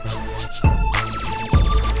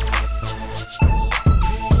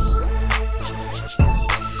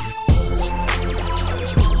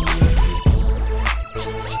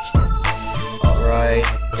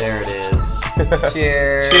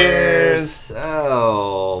Cheers. Cheers.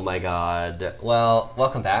 Oh my god. Well,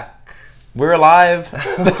 welcome back. We're alive.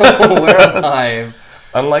 We're alive.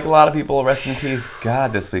 Unlike a lot of people, rest in peace.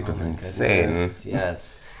 God, this week was insane. Goodness.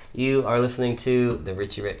 Yes. You are listening to The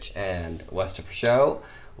Richie Rich and Westopher Show.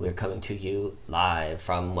 We're coming to you live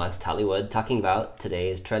from West Hollywood, talking about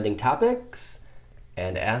today's trending topics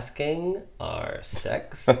and asking our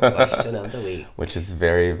sex question of the week. Which is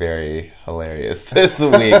very, very hilarious this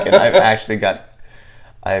week. And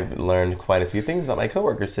I've learned quite a few things about my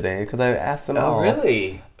coworkers today because I asked them all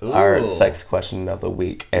Really? Ooh. our sex question of the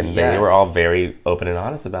week. And they were all very open and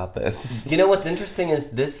honest about this. You know what's interesting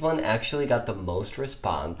is this one actually got the most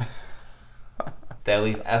response that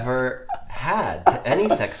we've ever had to any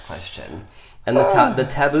sex question. And the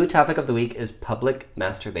taboo topic of the week is public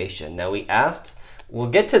masturbation. Now we asked, we'll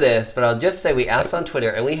get to this, but I'll just say we asked on Twitter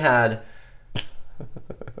and we had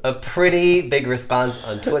a pretty big response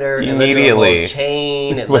on Twitter. Immediately. A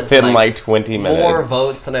chain. It Within like 20 minutes. More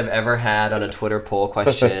votes than I've ever had on a Twitter poll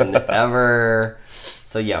question ever.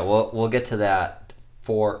 So yeah, we'll get to that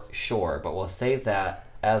for sure, but we'll save that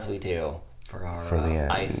as we do for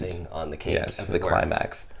our icing on the cake. Yes, the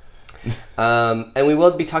climax. And we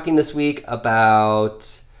will be talking this week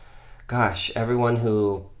about, everyone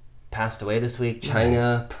who passed away this week.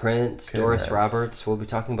 China, Prince, Doris Roberts. We'll be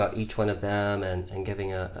talking about each one of them and giving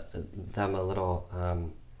them a little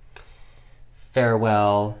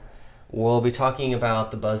farewell. We'll be talking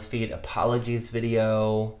about the BuzzFeed apologies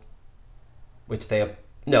video,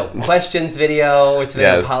 questions video, which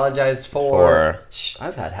they apologized for.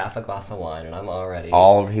 I've had half a glass of wine and I'm already...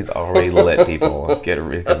 He's already lit, people. It's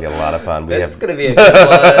going to be a lot of fun. It's going to be a good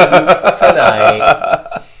one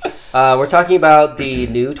tonight. We're talking about the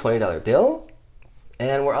new $20 bill.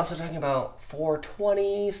 And we're also talking about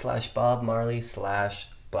 420 / Bob Marley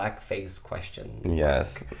 / blackface question.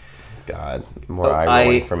 Yes. God. More eye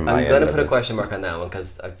rolling from my end. I'm going to put a question mark on that one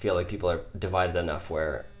because I feel like people are divided enough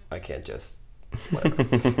where I can't just...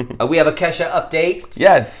 we have a Kesha update.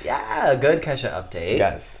 Yes. Yeah, a good Kesha update.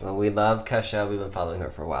 Yes. Well, we love Kesha. We've been following her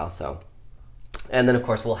for a while, so. And then, of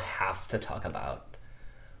course, we'll have to talk about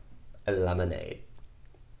lemonade.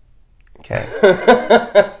 Okay.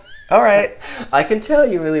 All right. I can tell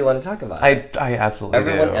you really want to talk about it. I absolutely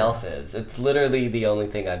Everyone do. else is. It's literally the only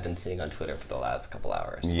thing I've been seeing on Twitter for the last couple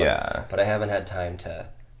hours. Yeah. But I haven't had time to...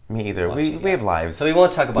 Me either. We have lives. So we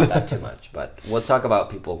won't talk about that too much, but we'll talk about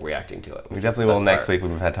people reacting to it. We definitely will next week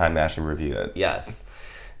when we've had time to actually review it. Yes.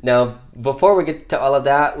 Now, before we get to all of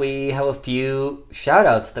that, we have a few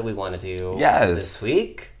shout-outs that we want to do this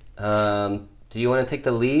week. Do you want to take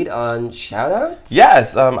the lead on shout-outs?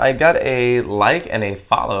 Yes. I got a like and a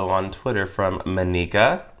follow on Twitter from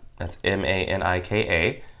Manika. That's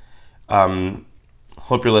Manika.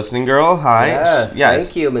 Hope you're listening, girl. Hi. Yes.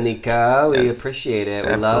 Thank you, Manika. We appreciate it.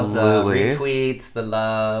 We Absolutely. love the retweets, the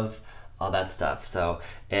love, all that stuff. So,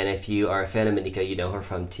 and if you are a fan of Manika, you know her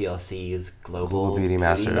from TLC's Global Beauty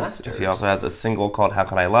Masters. She also has a single called How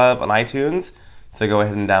Can I Love on iTunes. So go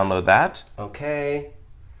ahead and download that. Okay.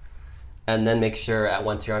 And then make sure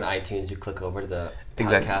once you're on iTunes, you click over to the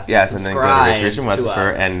podcast and subscribe then go to Rich and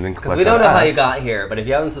Westopher and then click on because we don't know how you got here, but if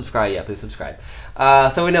you haven't subscribed yet, please subscribe.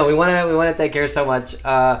 So we want to thank her so much.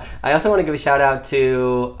 I also want to give a shout out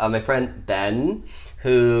to my friend Ben,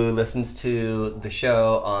 who listens to the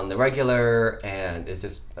show on the regular and is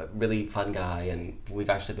just a really fun guy. And we've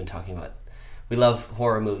actually been talking about, we love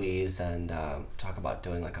horror movies and talk about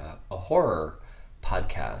doing like a horror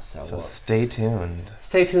podcast. So stay tuned.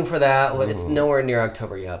 Stay tuned for that. Well, it's nowhere near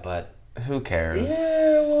October yet, but who cares?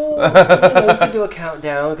 Yeah, well, we could do a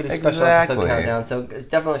countdown. We could do a special episode countdown. So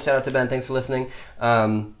definitely shout out to Ben. Thanks for listening.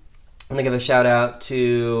 I'm going to give a shout out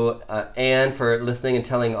to Anne for listening and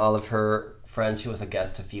telling all of her friends. She was a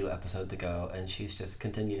guest a few episodes ago, and she's just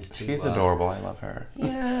continues to... She's adorable. I love her.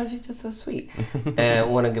 Yeah, she's just so sweet. And I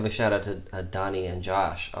want to give a shout out to Donnie and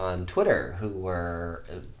Josh on Twitter, who were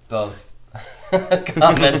both...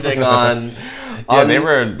 commenting on they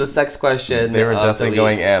were the sex question. They were definitely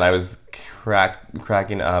going in. I was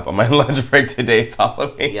cracking up on my lunch break today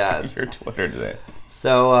following your Twitter today.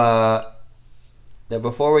 So now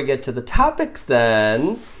before we get to the topics,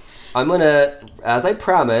 then I'm gonna, as I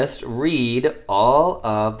promised, read all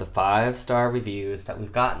of the 5-star reviews that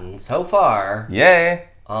we've gotten so far. Yay!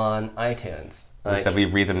 On iTunes. That we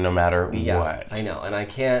read them no matter what. I know, and I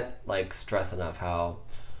can't stress enough how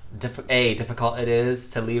difficult it is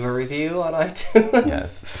to leave a review on iTunes.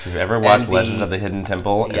 Yes. If you've ever watched Legends of the Hidden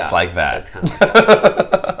Temple, it's like that. It's kind of like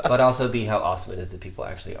that. But also how awesome it is that people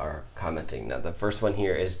actually are commenting. Now, the first one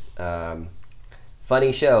here is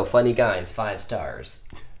funny show, funny guys, 5 stars.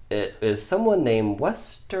 it is someone named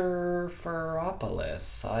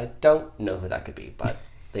Westerferopolis. I don't know who that could be, but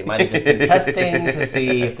they might have just been testing to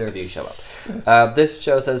see if the reviews show up. This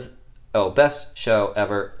show says, "Oh, best show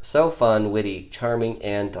ever. So fun, witty, charming,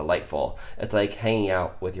 and delightful. It's like hanging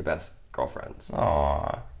out with your best girlfriends."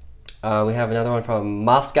 Aww. We have another one from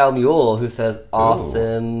Moscow Mule who says,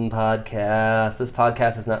 "Awesome podcast. This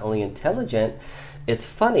podcast is not only intelligent, it's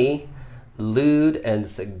funny, lewd, and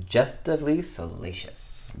suggestively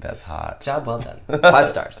salacious." That's hot. Job well done. 5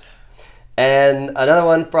 stars. And another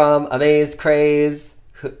one from Amaze Craze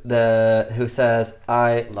who says,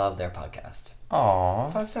 "I love their podcast."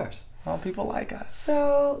 Aww. 5 stars. All people like us.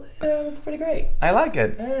 So, yeah, that's pretty great. I like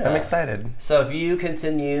it. Yeah. I'm excited. So if you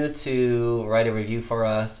continue to write a review for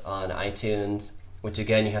us on iTunes, which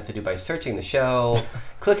again you have to do by searching the show,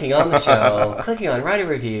 clicking on the show, clicking on write a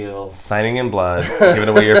review, Signing in blood, giving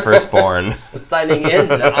away your firstborn. signing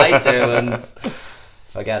into iTunes,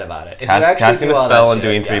 forget about it. If you actually casting do a all spell that and shit,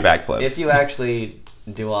 doing 3 backflips. If you actually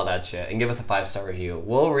do all that shit and give us a 5-star review,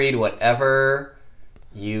 we'll read whatever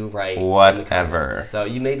you write in the Whatever. comments. So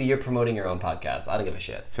maybe you're promoting your own podcast. I don't give a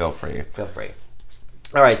shit. Feel free. Feel free.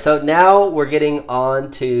 All right, so now we're getting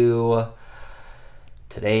on to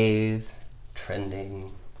today's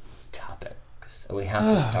trending topics. And we have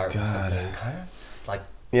to start with something kind of like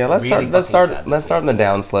Let's really start fucking sad let's this start on the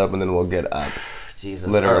downslope and then we'll get up. Jesus.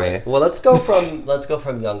 Literally. All right. Well, let's go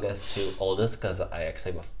from youngest to oldest because I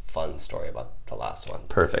actually have a fun story about the last one.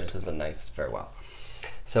 Perfect. This is a nice farewell.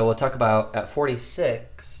 So we'll talk about at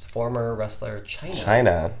 46, former wrestler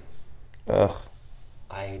Chyna. Ugh.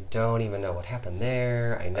 I don't even know what happened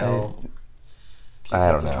there. I know she's I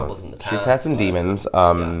had don't some know. troubles in the past. She's had some but- demons.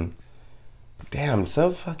 yeah. Damn,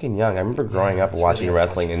 so fucking young. I remember growing up it's watching really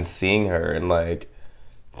wrestling and seeing her and like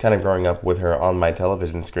kind of growing up with her on my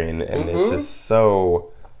television screen and it's just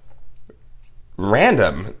so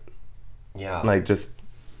random. Yeah. Like just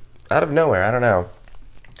out of nowhere. I don't know.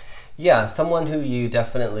 Yeah, someone who you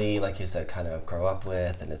definitely, like you said, kind of grow up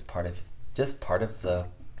with and is part of the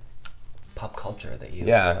pop culture that you...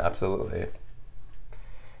 Yeah, absolutely.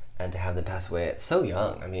 And to have them pass away at so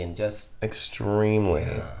young, I mean, just... Extremely.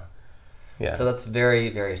 Yeah. So that's very,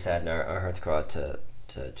 very sad, and our hearts go out to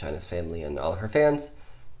Chyna's family and all of her fans.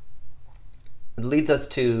 It leads us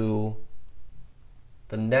to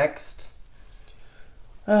the next...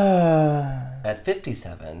 At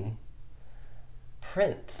 57...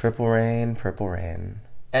 Prince. Purple Rain, Purple Rain.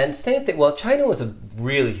 And same thing. Well, Chyna was a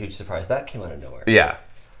really huge surprise. That came out of nowhere. Yeah.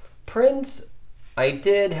 Prince, I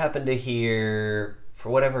did happen to hear, for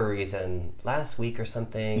whatever reason, last week or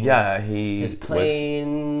something. Yeah, his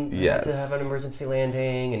plane had to have an emergency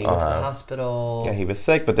landing, and he went to the hospital. Yeah, he was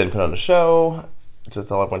sick, but then put on a show to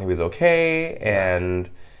tell everyone he was okay. And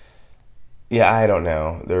yeah, I don't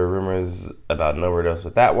know. There were rumors about an overdose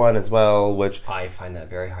with that one as well, which I find that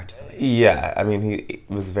very hard to believe. yeah, I mean he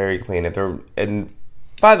was very clean. And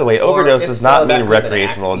by the way, overdose does not mean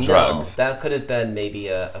recreational drugs. No, that could have been maybe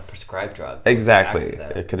a prescribed drug. Exactly.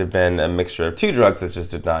 Accident. It could have been a mixture of 2 drugs that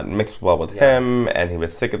just did not mix well with him, and he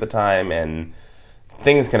was sick at the time, and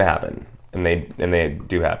things can happen. And they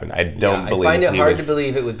do happen. I don't believe I find it hard to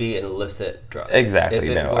believe it would be an illicit drug.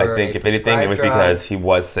 Exactly, no. I think if anything, it was because he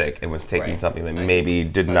was sick and was taking something that maybe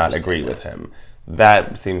did not agree with him.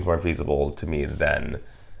 That seems more feasible to me than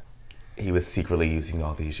he was secretly using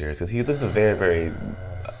all these years, because he lived a very, very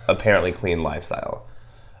apparently clean lifestyle.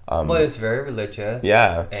 Well, he was very religious.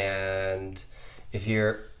 Yeah. And if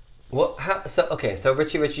you're... Well, so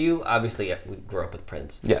Richie Rich, you obviously grew up with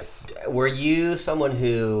Prince. Yes. Were you someone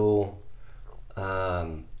who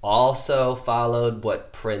also followed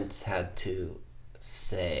what Prince had to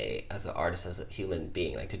say as an artist, as a human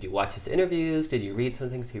being? Like, did you watch his interviews? Did you read some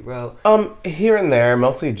things he wrote? Here and there,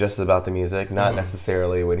 mostly just about the music, not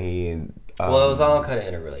necessarily when he... well, it was all kind of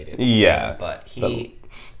interrelated. Yeah. But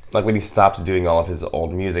like when he stopped doing all of his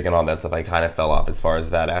old music and all that stuff, I kind of fell off as far as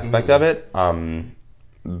that aspect of it.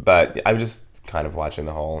 But I was just kind of watching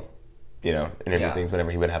the whole, interview things whenever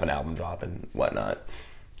he would have an album drop and whatnot.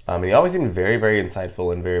 And he always seemed very, very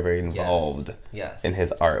insightful and very, very involved in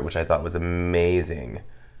his art, which I thought was amazing,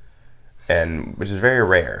 and which is very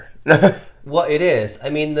rare. Well, it is. I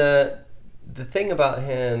mean, the thing about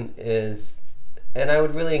him is, and I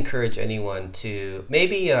would really encourage anyone to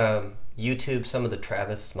maybe YouTube some of the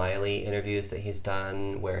Travis Smiley interviews that he's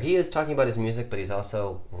done, where he is talking about his music, but he's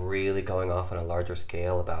also really going off on a larger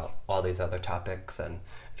scale about all these other topics. And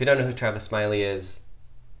if you don't know who Travis Smiley is,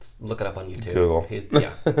 look it up on YouTube. Google.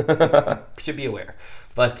 Should be aware.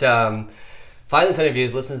 But find these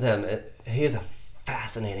interviews, listen to them. He is a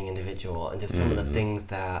fascinating individual, and just some of the things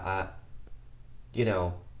that,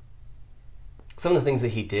 some of the things that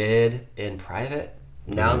he did in private,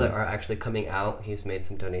 now that are actually coming out, he's made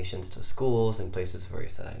some donations to schools and places where he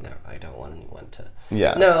said, I don't want anyone to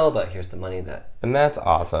know, but here's the money that... And that's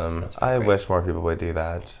awesome. I wish more people would do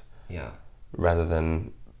that. Yeah. Rather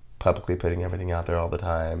than publicly putting everything out there all the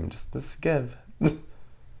time. Just give.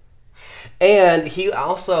 And he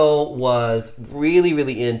also was really,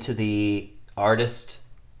 really into the artist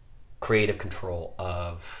creative control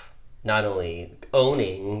of not only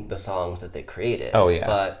owning the songs that they created,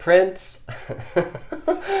 but Prince,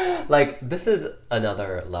 like, this is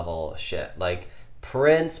another level of shit. Like,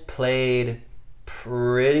 Prince played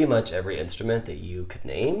pretty much every instrument that you could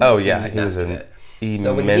name. Oh, yeah, he was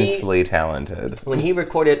immensely talented. When he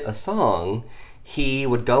recorded a song, he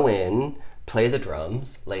would go in, play the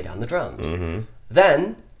drums, lay down the drums. Mm-hmm.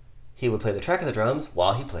 Then he would play the track of the drums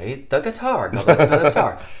while he played the guitar.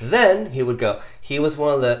 Then he would go. He was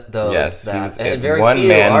one of those and very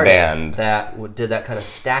few artists that did that kind of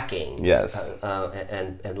stacking. Yes.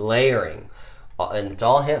 And layering, and it's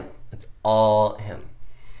all him. It's all him.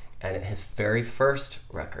 And his very first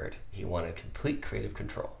record, he wanted complete creative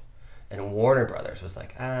control. And Warner Brothers was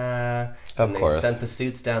like, Of and course. they sent the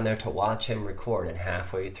suits down there to watch him record, and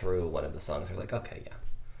halfway through one of the songs, they're like, okay, yeah.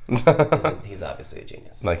 He's obviously a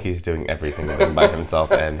genius. Like, he's doing every single thing by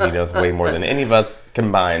himself, and he knows way more than any of us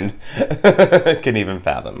combined can even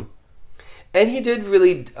fathom. And he did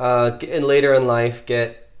really, and later in life,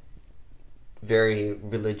 get very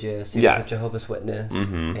religious. He was a Jehovah's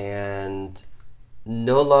Witness, and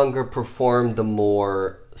no longer performed the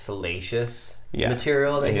more salacious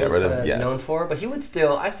material that he was known for. But he would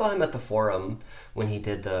still... I saw him at the Forum when he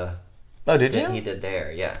did the... Oh, did you? He did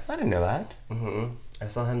there, yes. I didn't know that. Mm-hmm. I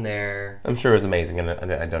saw him there. I'm sure it was amazing, and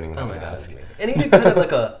I don't even know. Oh my god, it was amazing. And he did kind of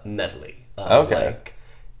like a medley of like,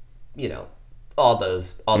 you know, all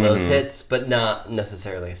those hits, but not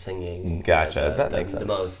necessarily singing. Gotcha, that makes sense. The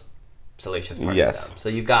most salacious parts of them. So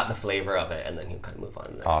you've got the flavor of it, and then he'll kind of move on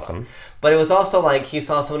to the next song. But it was also like he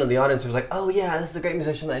saw someone in the audience who was like, "Oh yeah, this is a great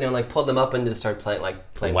musician," that I know, and like pulled them up and just started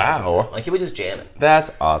playing. Wow, like he was just jamming.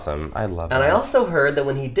 That's awesome. I love that. And I also heard that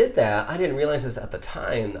when he did that, I didn't realize this at the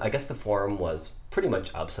time. I guess the Forum was pretty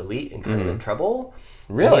much obsolete and kind of in trouble.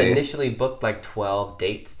 Really? He initially booked like 12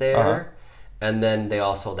 dates there, and then they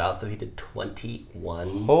all sold out. So he did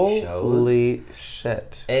 21 shows. Holy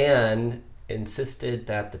shit! And insisted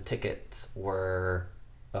that the tickets were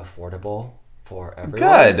affordable for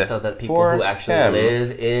everyone, so that people who actually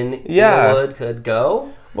live in Inglewood could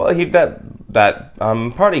go. Well, that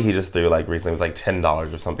party he just threw like recently was like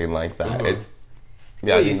 $10 or something like that. It's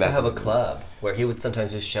he used to have a club where he would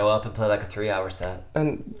sometimes just show up and play like a 3-hour set.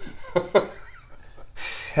 And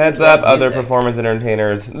heads up, other performance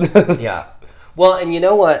entertainers. Yeah. Well, and you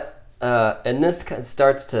know what? And this kind of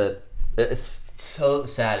starts to... It's so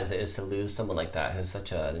sad as it is to lose someone like that who's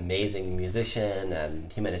such an amazing musician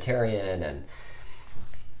and humanitarian. And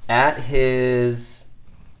at his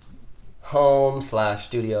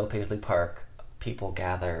home/studio, Paisley Park, people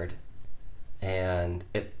gathered, and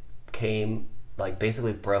it came... like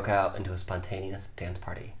basically broke out into a spontaneous dance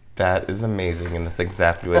party. That is amazing, and that's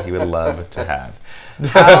exactly what he would love to have.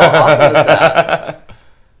 How awesome is that?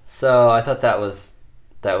 So I thought that was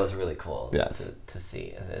really cool to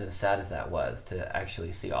see. As sad as that was, to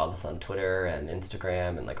actually see all this on Twitter and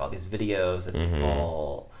Instagram and like all these videos of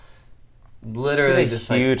people literally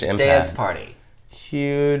just huge like impact. Dance party.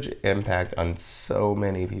 Huge impact on so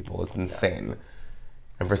many people. It's insane. Yeah.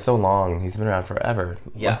 And for so long, he's been around forever.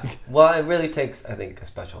 Yeah. Well, it really takes, I think, a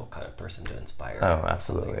special kind of person to inspire. Oh,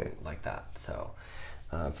 absolutely. Like that. So,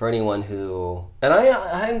 for anyone who... And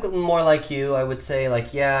I'm more like you. I would say,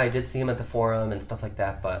 like, yeah, I did see him at the Forum and stuff like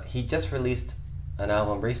that, but he just released an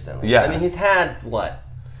album recently. Yeah. I mean, he's had,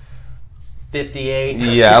 58?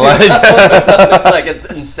 Yeah. Like, it's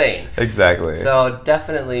insane. Exactly. So,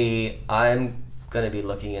 definitely, I'm going to be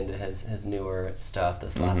looking into his newer stuff,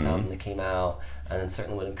 this last album that came out. And then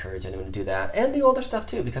certainly would encourage anyone to do that. And the older stuff,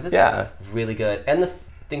 too, because it's really good. And the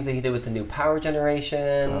things that he did with the new Power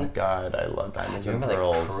Generation. Oh, God, I love Diamonds and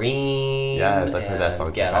Pearls. Like Cream. Yes, I've heard that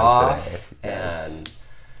song Get Off. And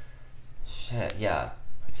shit, yeah.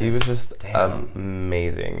 He was just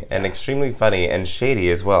amazing. And extremely funny and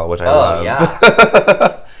shady as well, which I love. Oh,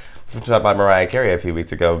 yeah. We talked about Mariah Carey a few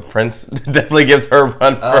weeks ago. Prince definitely gives her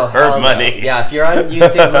run for her money. No. Yeah, if you're on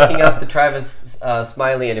YouTube looking up the Travis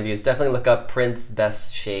Smiley interviews, definitely look up Prince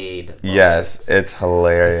Best Shade moments. Yes, it's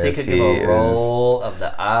hilarious. He could give a roll of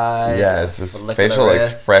the eye. Yes, his facial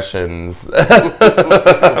expressions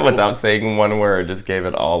without saying one word just gave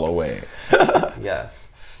it all away.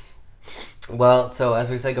 Yes. Well, so as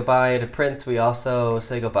we say goodbye to Prince, we also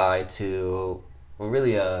say goodbye to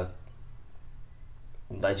really a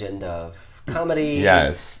legend of comedy.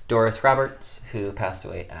 Yes. Doris Roberts, who passed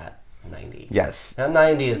away at 90. Yes. Now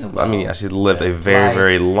 90 is she lived a very,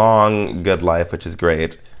 very long, good life, which is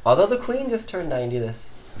great. Although the Queen just turned 90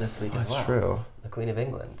 this week as well. That's true. The Queen of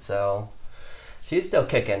England. So she's still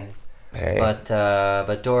kicking. Hey.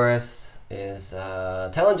 But Doris is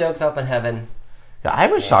telling jokes up in heaven. Yeah, I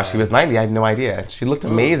was shocked she was 90. I had no idea. She looked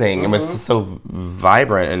amazing and was so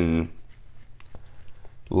vibrant and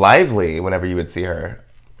lively whenever you would see her.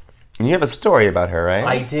 And you have a story about her, right?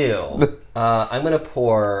 I do. I'm going to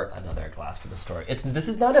pour another glass for the story. This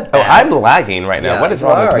is not a bad... Oh, I'm lagging right now. Yeah, what is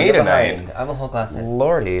wrong with me You're tonight? behind. I have a whole glass in.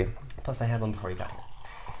 Lordy. Plus, I had one before you got here.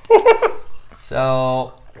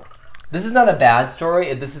 So, this is not a bad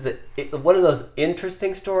story. This is one of those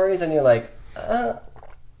interesting stories, and you're like,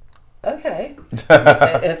 okay.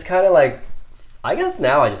 And it's kind of like, I guess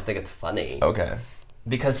now I just think it's funny. Okay.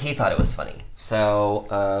 Because he thought it was funny. So,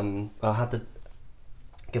 I'll have to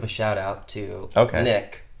give a shout out to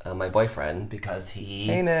Nick, my boyfriend, because he...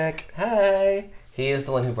 Hey, Nick. Hey. He is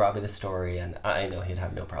the one who brought me the story, and I know he'd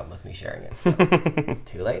have no problem with me sharing it. So.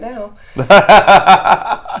 Too late now.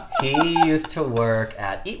 He used to work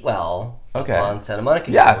at Eat Well on Santa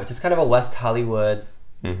Monica, which is kind of a West Hollywood,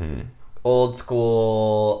 old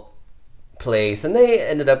school place, and they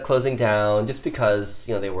ended up closing down just because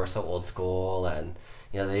they were so old school, and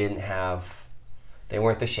they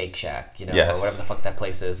weren't the Shake Shack, or whatever the fuck that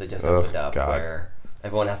place is. They just opened up where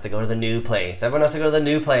everyone has to go to the new place. Everyone has to go to the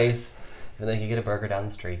new place. And they could get a burger down the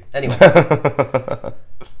street. Anyway.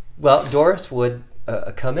 Well, Doris would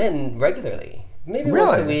come in regularly. Maybe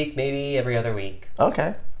once a week, maybe every other week.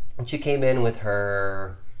 Okay. And she came in with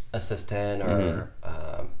her assistant or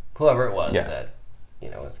whoever it was that,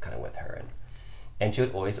 was kind of with her. And she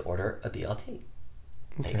would always order a BLT.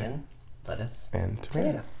 Bacon, lettuce, and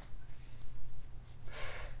tomato.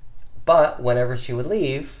 But whenever she would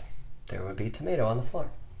leave, there would be tomato on the floor.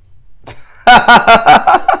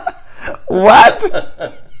 What?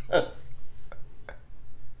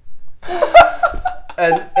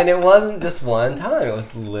 and it wasn't just one time. It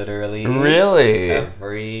was literally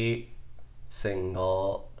every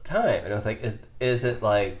single time. And I was like, is it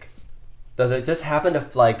like, does it just happen to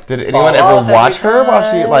like? Did anyone ever watch her while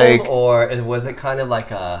she like? Or was it kind of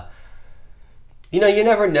like a? You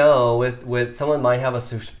never know. With someone might have a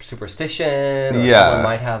superstition, or someone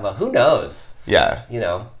might have a who knows. Yeah.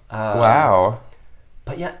 Wow.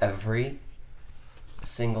 But yeah, every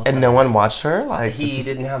single time. And no one watched her? Like he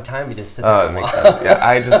didn't have time to just sit there. Oh, it makes sense.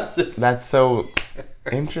 Yeah, that's so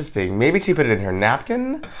interesting. Maybe she put it in her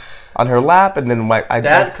napkin on her lap and then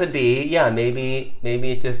that could be. Yeah, maybe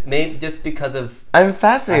just because of I'm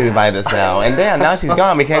fascinated by this now. And damn, now she's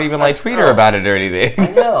gone. We can't even tweet her about it or anything. I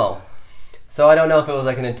know. So I don't know if it was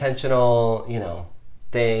like an intentional,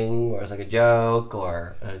 thing, or it was like a joke,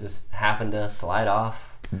 or it just happened to slide off.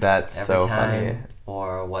 That's every so time, funny.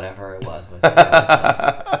 Or whatever it was. Which was like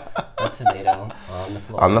a tomato on the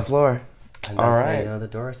floor. On the floor. And that's how you know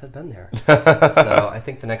that Doris had been there. So I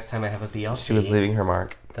think the next time I have a BLT... She was leaving her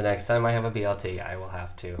mark. The next time I have a BLT, I will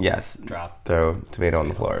have to throw tomato on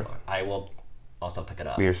the floor. I will also pick it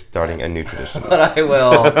up. We are starting a new tradition. But I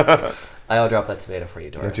will drop that tomato for you,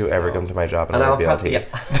 Doris. Don't you ever come to my job and order BLT.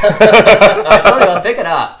 I told you, I'll pick it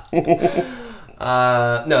up.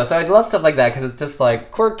 No, so I love stuff like that because it's just like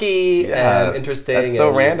quirky and interesting. That's so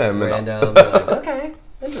random. Random. Like, okay,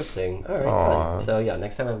 interesting. All right. Fun. So yeah,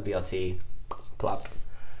 next time I have a BLT, plop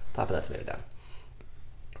that tomato down.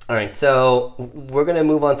 All right, so we're gonna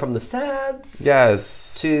move on from the sads.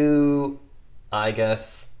 Yes. To, I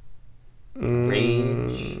guess,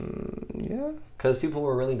 rage. Yeah. Because people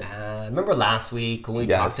were really mad. Remember last week when we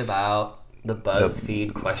talked about the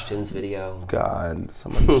BuzzFeed questions video? God,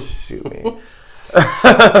 someone shoot me. Well,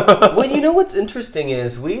 what's interesting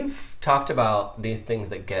is we've talked about these things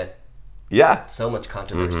that get so much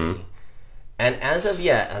controversy. And as of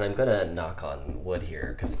yet, and I'm going to knock on wood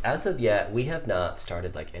here, because as of yet, we have not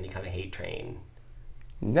started like any kind of hate train.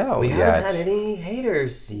 No, we haven't had any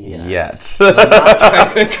haters yet. I'm not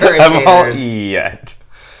trying to encourage haters. Yet.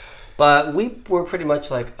 But we were pretty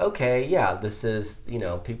much like, okay, yeah, this is,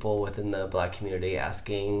 people within the Black community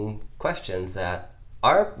asking questions that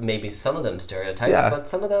are maybe some of them stereotypes, but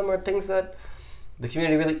some of them are things that the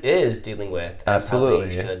community really is dealing with and probably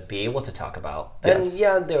should be able to talk about. Yes.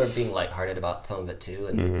 And they were being lighthearted about some of it too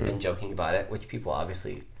and joking about it, which people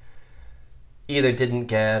obviously either didn't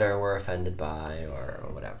get or were offended by or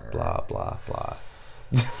whatever. Blah, blah, blah.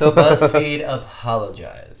 So BuzzFeed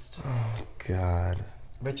apologized. Oh, God.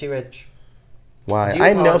 Richie Rich. Why? Do you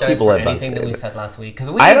I know apologize people for at anything that we BuzzFeed. said last week? Because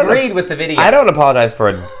we I don't agreed with the video. I don't apologize for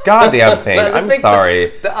a goddamn thing. I'm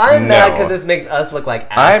sorry. I'm mad No. because this makes us look like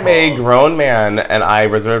assholes. I'm a grown man, and I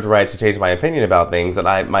reserve the right to change my opinion about things,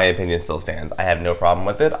 and my opinion still stands. I have no problem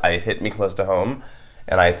with it. It hit me close to home,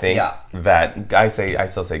 and I think that I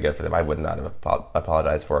still say good for them. I would not have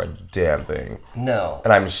apologized for a damn thing. No.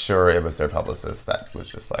 And I'm sure it was their publicist that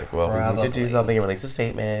was just like, well, Probably. we need to do something and release a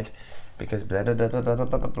statement because blah, blah, blah, blah, blah, blah,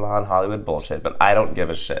 blah, blah, and Hollywood bullshit. But I don't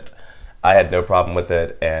give a shit. I had no problem with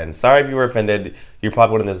it, and sorry if you were offended. You're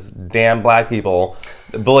probably one of those damn black people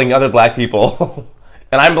bullying other black people.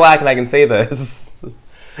 And I'm black and I can say this.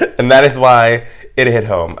 And that is why it hit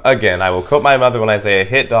home. Again, I will quote my mother when I say a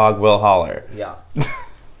hit dog will holler. Yeah.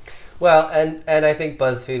 Well, and I think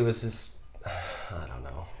BuzzFeed was just, I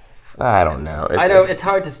don't know. I know it's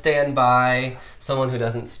hard to stand by someone who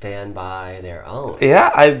doesn't stand by their own.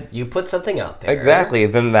 Yeah, you put something out there. Exactly.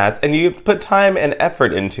 Then and you put time and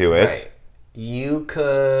effort into it. Right. You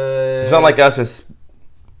could. It's not like us just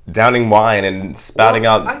downing wine and spouting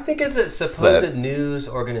out. I think as a supposed news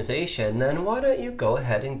organization, then why don't you go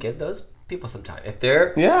ahead and give those people some time? If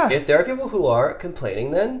there are people who are complaining,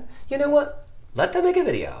 then you know what? Let them make a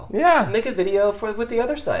video. Yeah. Make a video with the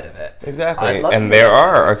other side of it. Exactly. And there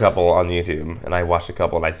are a couple on YouTube, and I watched a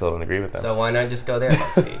couple, and I still don't agree with them. So why not just go there,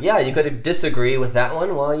 BuzzFeed? Yeah, you could disagree with that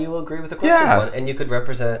one while you agree with the question one, and you could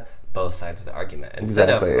represent both sides of the argument instead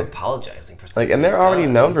of apologizing for something. And they're already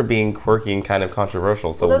known for being quirky and kind of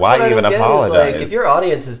controversial, so why even apologize? If your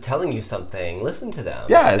audience is telling you something, listen to them.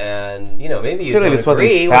 Yes. And, maybe you don't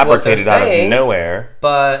agree with what they're saying. Out of nowhere.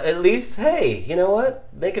 But at least, hey, you know what?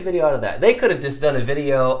 Make a video out of that. They could have just done a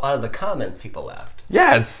video out of the comments people left.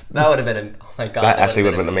 Yes. That would have been, oh my God. That actually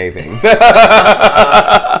would have been amazing.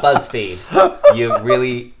 BuzzFeed, you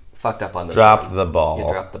really fucked up on this Dropped the ball. You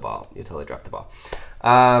dropped the ball. You totally dropped the ball.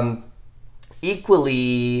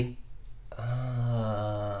 Equally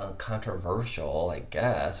controversial, I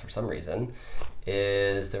guess, for some reason,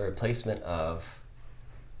 is the replacement of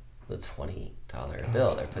the $20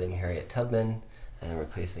 bill. They're putting Harriet Tubman and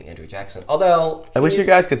replacing Andrew Jackson. Although I wish you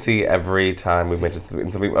guys could see every time we mention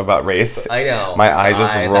something about race. I know. My eyes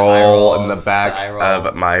just roll in the back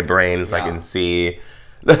of my brain so I can see.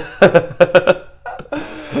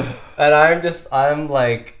 And I'm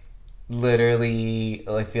like, literally,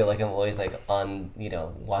 I feel like I'm always like on,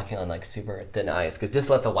 walking on like super thin ice. Because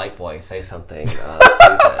just let the white boy say something stupid.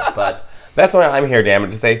 But that's why I'm here, damn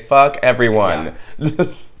it, to say fuck everyone. Yeah.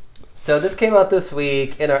 So this came out this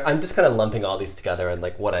week, and I'm just kind of lumping all these together in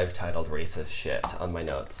like what I've titled racist shit on my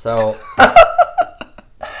notes. So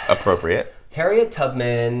appropriate. Harriet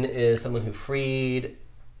Tubman is someone who freed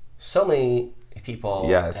so many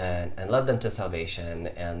people and led them to salvation,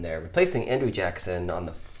 and they're replacing Andrew Jackson on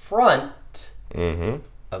the front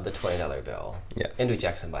of the $20 bill. Yes. Andrew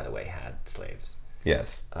Jackson, by the way, had slaves.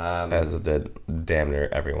 Yes. As did damn near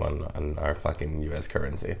everyone on our fucking U.S.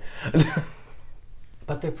 currency.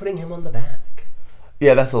 But they're putting him on the back.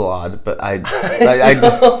 Yeah, that's a lot, but I don't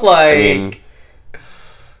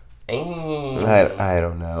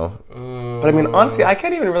know. But I mean, honestly, I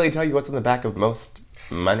can't even really tell you what's on the back of most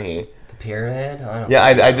money. The pyramid?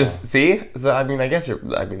 I just see. So I mean, I guess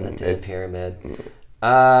the pyramid.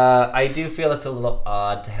 I do feel it's a little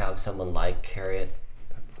odd to have someone like Harriet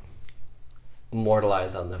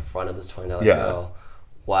immortalized on the front of this $20 bill,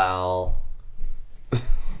 while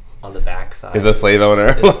on the back side is a slave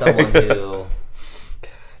owner. Is someone who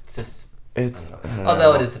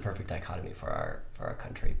although it is the perfect dichotomy for our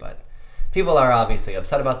country, but people are obviously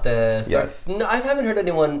upset about this. Yes. I haven't heard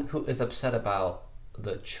anyone who is upset about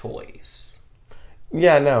the choice.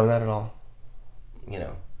 Yeah, no, not at all.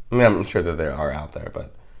 I mean, I'm sure that there are out there,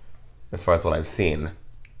 but as far as what I've seen,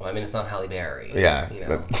 well, I mean, it's not Halle Berry. Yeah.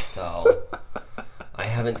 So I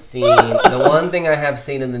haven't seen. The one thing I have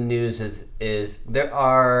seen in the news is there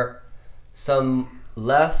are some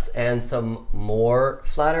less and some more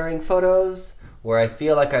flattering photos where I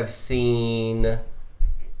feel like I've seen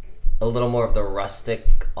a little more of the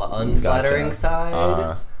rustic, unflattering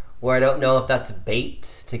side. Where I don't know if that's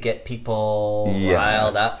bait to get people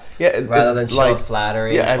riled up, rather than show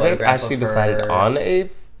flattery. Yeah, have they actually decided on a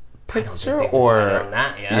picture or on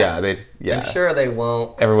that yet. I'm sure they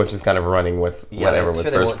won't. Everyone's just kind of running with whatever was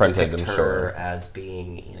first printed. I'm sure as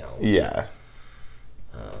being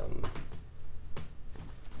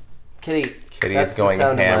Kitty is going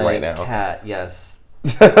ham right now. Cat, yes.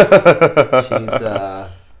 She's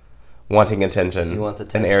wanting attention. She wants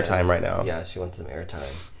attention and airtime right now. Yeah, she wants some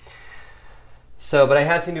airtime. So, but I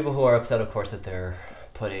have seen people who are upset, of course, that they're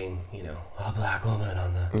putting, a black woman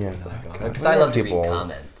on the... Yes. Because I love to read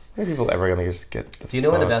comments. Are people ever going to just get Do you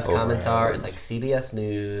know what the best comments are? It's like CBS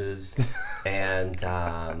News and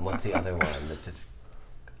what's the other one that just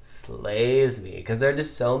slays me? Because there are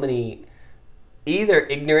just so many either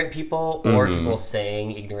ignorant people or people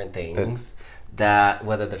saying ignorant things that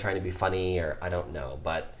whether they're trying to be funny or I don't know,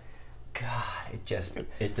 but God, it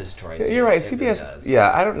destroys me. You're right, It CBS, really does.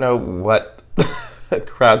 yeah, I don't know what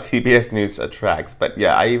crowd CBS News attracts, but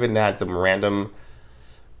yeah, I even had some random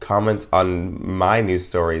comments on my news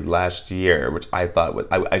story last year, which I thought was,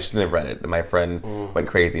 I shouldn't have read it, and my friend went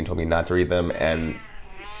crazy and told me not to read them, and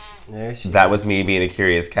that was me being a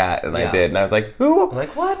curious cat, and I did, and I was like,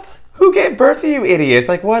 Like, what? Who gave birth to you idiots?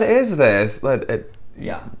 Like, what is this? I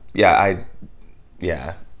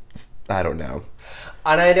don't know.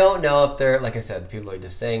 And I don't know if they're, like I said, people are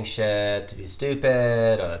just saying shit to be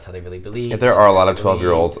stupid, or that's how they really believe. There are a lot of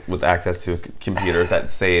 12-year-olds with access to computers that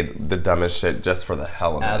say the dumbest shit just for the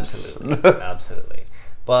hell of it. Absolutely.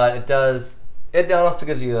 But it also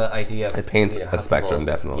gives you an idea of... It paints a spectrum,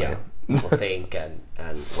 definitely. Yeah, people think and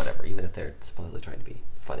whatever, even if they're supposedly trying to be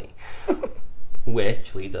funny.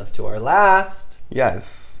 Which leads us to our last...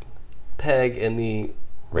 Yes. Peg in the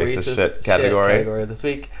racist shit category this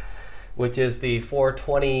week, which is the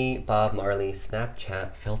 420 Bob Marley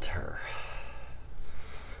Snapchat filter.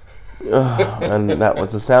 And that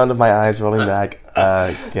was the sound of my eyes rolling back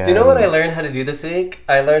again. Do you know what I learned how to do this week?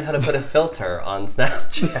 I learned how to put a filter on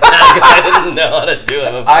Snapchat. I didn't know how to do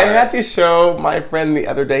it before. I had to show my friend the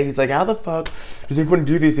other day. He's like, how the fuck does everyone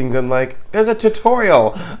do these things? I'm like, there's a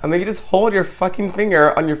tutorial. And then you just hold your fucking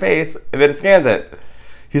finger on your face and then it scans it.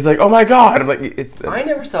 He's like, oh my God. I'm like, I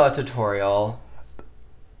never saw a tutorial.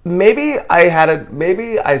 Maybe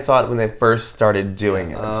I saw it when they first started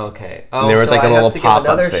doing it. Oh, okay. And there was like a little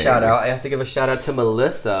pop-up thing. Shout out. I have to give a shout out to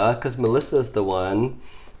Melissa, because Melissa's the one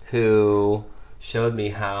who showed me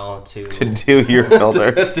how to do your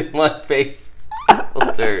filter. to do my face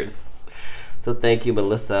filters. So thank you,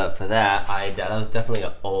 Melissa, for that. That was definitely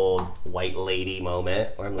an old white lady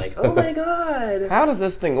moment where I'm like, oh my God. How does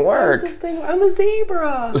this thing work? I'm a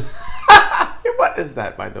zebra. What is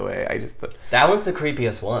that, by the way? That one's the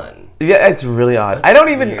creepiest one. Yeah, it's really odd. That's I don't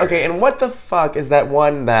even... weird. Okay, and what the fuck is that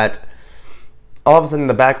one that all of a sudden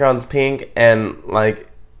the background's pink and, like,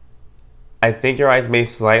 I think your eyes may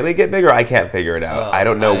slightly get bigger? I can't figure it out. I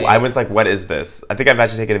don't know. I was like, what is this? I think I've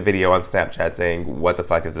actually taken a video on Snapchat saying, what the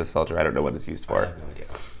fuck is this filter? I don't know what it's used for. I have no idea.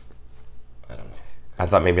 I don't know. I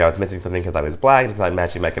thought maybe I was missing something because I was black. It's not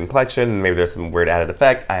matching my complexion. Maybe there's some weird added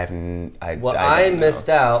effect. I missed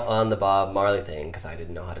out on the Bob Marley thing because I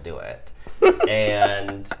didn't know how to do it.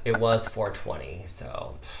 And it was 420,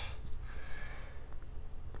 so...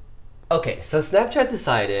 Okay, so Snapchat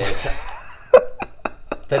decided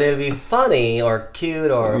that it would be funny or cute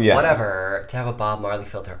or whatever to have a Bob Marley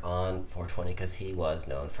filter on 420 because he was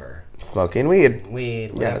known for... Smoking weed.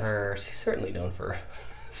 Whatever. Yes. He's certainly known for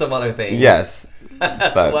some other things. Yes.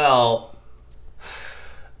 As well.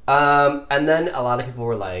 And then a lot of people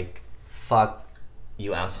were like, fuck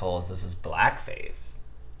you assholes, this is blackface.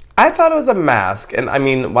 I thought it was a mask. And I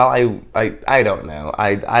mean, while I don't know.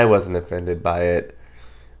 I wasn't offended by it.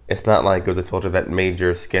 It's not like it was a filter that made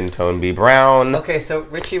your skin tone be brown. Okay, so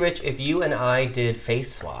Richie Rich, if you and I did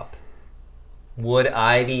face swap, would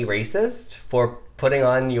I be racist for putting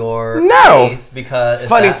on your face? Because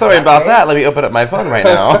funny story about that. Let me open up my phone right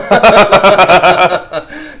now.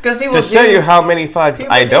 Because people to show you how many fucks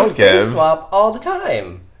I don't give. Face swap all the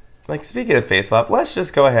time. Like, speaking of face swap, let's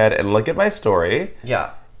just go ahead and look at my story.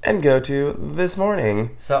 Yeah. And go to this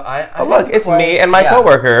morning. So look, it's me and my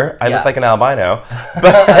coworker. I look like an albino.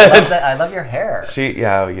 But I love your hair. She,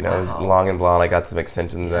 is long and blonde. I got some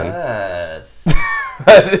extensions in. Yes.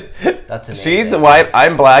 That's amazing. She's white,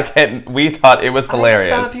 I'm black, and we thought it was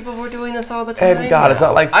hilarious. I thought people were doing this all the time. And God, it's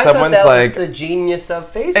not like someone's that like... was the genius of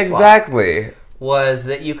face swap. Exactly. Was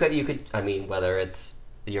that you could, I mean, whether it's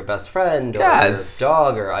your best friend or your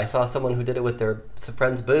dog, or I saw someone who did it with their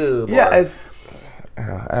friend's boob. Yeah,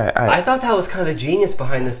 I thought that was kind of the genius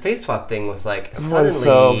behind this face swap thing. Was like suddenly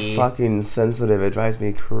so fucking sensitive. It drives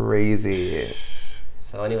me crazy.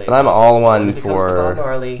 So anyway, and I'm all one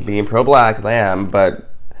for being pro-black, because I am. But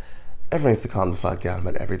everyone needs to calm the fuck down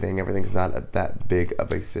about everything. Everything's not that big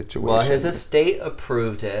of a situation. Well, his estate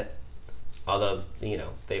approved it. Although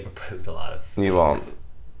they've approved a lot of things. You won't.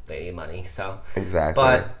 They need money, so exactly.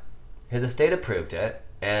 But his estate approved it,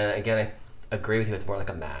 and again, I agree with you. It's more like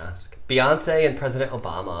a mask. Beyonce and President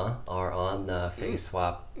Obama are on the face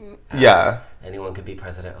swap app. Yeah. Anyone could be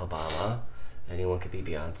President Obama. Anyone could be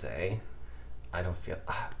Beyonce. I don't feel.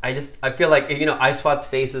 I feel like I swapped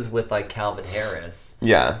faces with like Calvin Harris.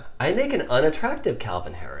 Yeah. I make an unattractive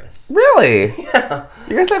Calvin Harris. Really? Yeah.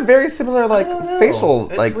 You guys have very similar like I don't know. facial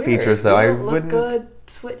It's like weird. features though. You I don't look wouldn't. good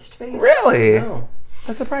switched face. Really? No.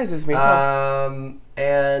 That surprises me. And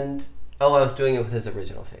I was doing it with his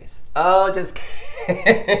original face. Oh, just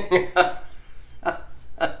kidding.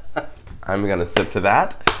 I'm gonna sip to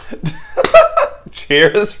that.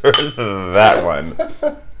 Cheers for that one.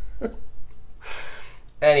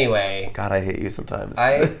 Anyway. God, I hate you sometimes.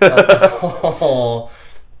 I thought the whole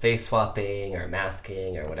face swapping or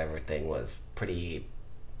masking or whatever thing was pretty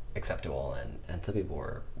acceptable, and some people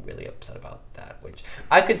were really upset about that, which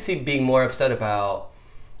I could see being more upset about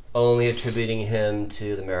only attributing him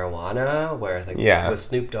to the marijuana, whereas like was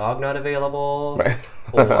Snoop Dogg not available? Right.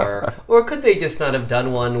 or could they just not have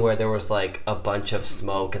done one where there was like a bunch of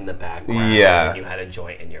smoke in the background and you had a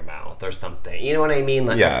joint in your mouth or something? You know what I mean?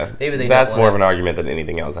 Like, maybe that's more of an argument than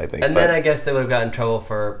anything else, I think. And then I guess they would have gotten in trouble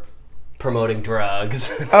for promoting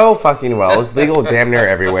drugs. Oh, fucking well. It's legal damn near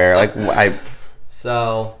everywhere. Like,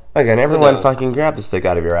 So... Again, everyone fucking grab the stick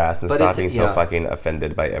out of your ass and But stop being so fucking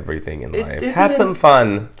offended by everything in life. It Have some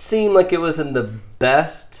fun. Seemed like it was in the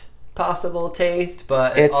best possible taste,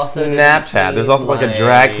 but it's also Snapchat. There's also like a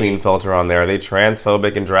drag queen filter on there. Are they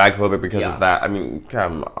transphobic and dragphobic because of that? I mean,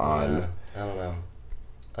 come on. Yeah, I don't know.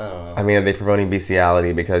 I mean, are they promoting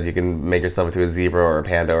bestiality because you can make yourself into a zebra or a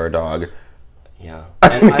panda or a dog? Yeah.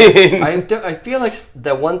 And I feel like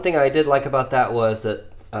the one thing I did like about that was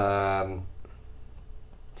that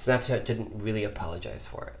Snapchat didn't really apologize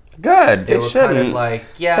for it. Good. They were shouldn't. kind of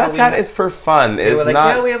like, Snapchat is for fun. They were like,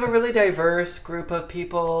 not... we have a really diverse group of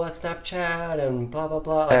people at Snapchat and blah, blah,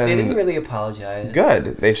 blah. Like, they didn't really apologize.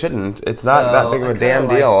 Good. They shouldn't. It's not that big of a damn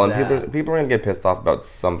deal. And people are going to get pissed off about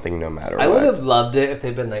something no matter what. I would have loved it if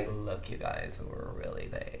they'd been like, look, you guys, we're really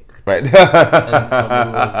big. Right. And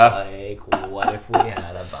someone was like, what if we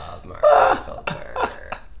had a Bob Marley filter?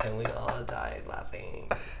 And we all died laughing.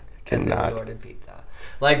 And then we ordered pizza.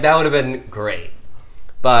 Like, that would have been great.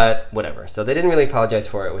 But, whatever. So, they didn't really apologize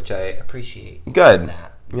for it, which I appreciate. Good.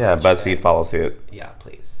 That. Yeah, BuzzFeed follow suit. Yeah,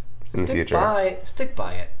 please. In the future. Stick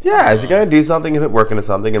by it. Yeah, if you're going to do something, if it work into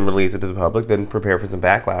something and release it to the public, then prepare for some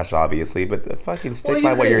backlash, obviously. But fucking stick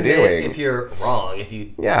by what you're doing. If you're wrong, if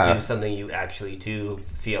you do something you actually do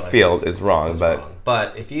feel is wrong.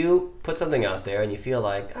 But if you put something out there and you feel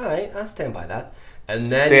like, all right, I'll stand by that. And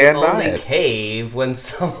then you only cave when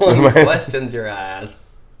someone questions your ass.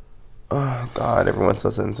 Oh, God, everyone's so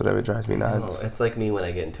sensitive. It drives me nuts. Oh, it's like me when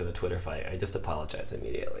I get into a Twitter fight. I just apologize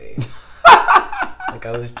immediately. Like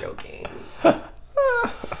I was joking. All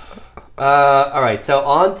right, so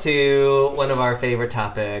on to one of our favorite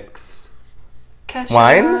topics. Kesha.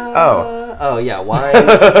 Wine? Oh, yeah, wine.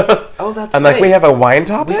 Oh, that's I'm right. like, we have a wine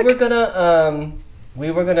topic?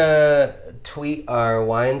 We were gonna tweet our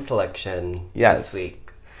wine selection this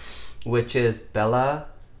week, which is Bella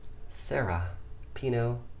Sera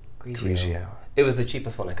Pinot Grigio. It was the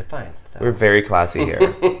cheapest one I could find. So. We're very classy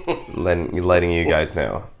here. letting you guys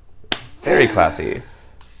know. Very classy.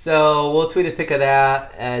 So we'll tweet a pic of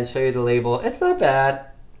that and show you the label. It's not bad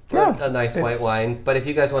for a nice white wine. But if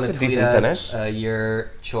you guys want to tweet us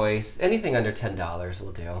your choice, anything under $10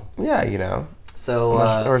 will do. Yeah, you know. So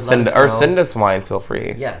or send us wine. Feel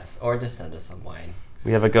free. Yes, or just send us some wine.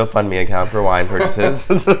 We have a GoFundMe account for wine purchases.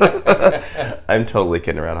 I'm totally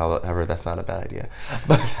kidding around. However, that's not a bad idea.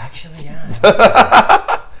 But actually,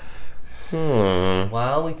 yeah.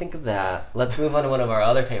 While we think of that, let's move on to one of our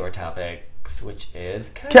other favorite topics, which is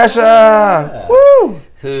Kesha. Woo!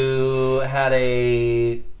 Who had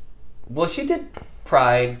she did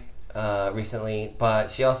Pride recently, but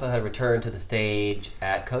she also had returned to the stage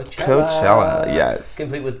at Coachella. Yes.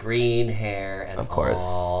 Complete with green hair and of course.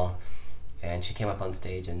 all. And she came up on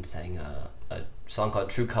stage and sang a song called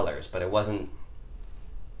True Colors, but it's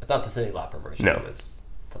not the Cyndi Lauper version. No. It was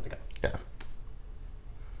something else. Yeah.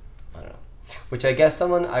 I don't know. Which I guess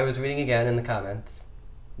I was reading again in the comments,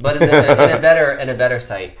 but in a better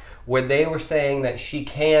site, where they were saying that she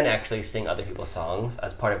can actually sing other people's songs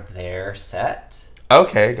as part of their set.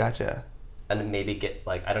 Okay, gotcha. And maybe get,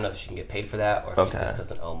 I don't know if she can get paid for that or if she just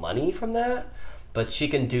doesn't owe money from that. But she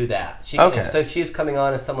can do that. So she's coming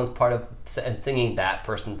on as someone's part of singing that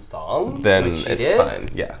person's song. Then it's fine.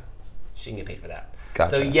 Yeah. She can get paid for that.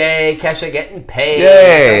 Gotcha. So yay, Kesha getting paid.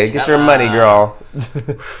 Yay, get your money, girl.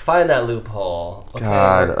 Find that loophole. Okay,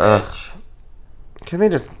 God. Can they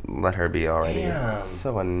just let her be already? Damn.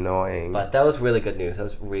 So annoying. But that was really good news. I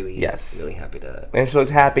was really happy to. And she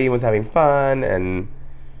looked happy, was having fun, and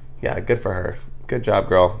yeah, good for her. Good job,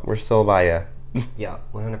 girl. We're still by you. Yeah,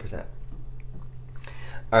 100%.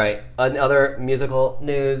 All right, another musical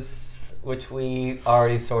news, which we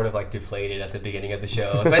already sort of like deflated at the beginning of the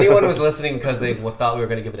show. If anyone was listening because they thought we were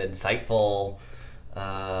going to give an insightful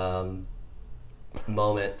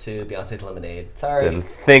moment to Beyonce's Lemonade, sorry. Then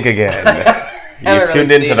think again. You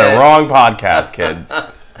tuned into the wrong podcast, kids.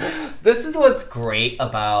 This is what's great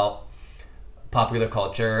about popular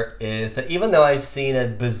culture is that even though I've seen a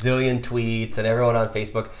bazillion tweets and everyone on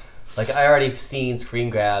Facebook, like I already have seen screen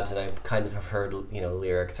grabs and I kind of have heard,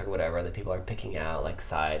 lyrics or whatever that people are picking out, like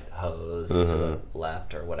side hose to the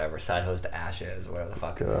left or whatever, side hose to ashes or whatever the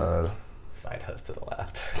fuck. God. Side hose to the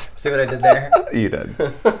left. See what I did there? You did.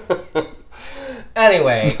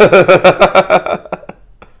 Anyway.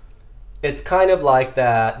 It's kind of like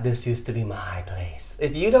that, this used to be my place.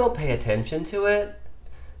 If you don't pay attention to it,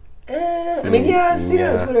 I mean, yeah, I've seen it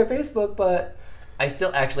on Twitter or Facebook, but I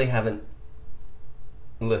still actually haven't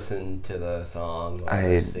listened to the song.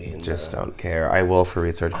 I just don't care. I will for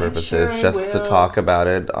research purposes, to talk about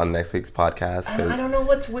it on next week's podcast. I don't know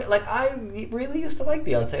what's weird. Like, I really used to like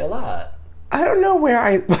Beyonce a lot. I don't know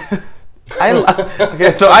where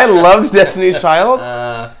okay, so I loved Destiny's Child.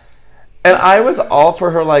 And I was all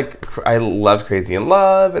for her, like, I loved Crazy in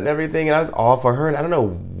Love and everything, and I was all for her, and I don't know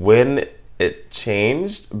when it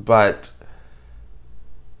changed, but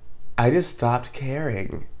I just stopped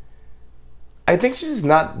caring. I think she's just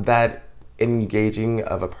not that engaging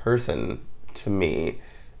of a person to me.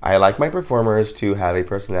 I like my performers to have a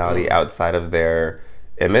personality outside of their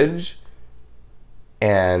image,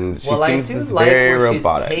 and she seems very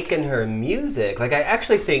robotic. She's taken her music. Like, I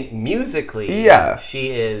actually think musically, she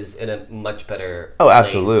is in a much better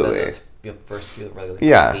place than those first few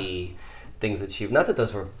really things that she... Not that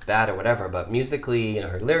those were bad or whatever, but musically,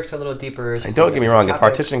 her lyrics are a little deeper. And don't get me wrong, if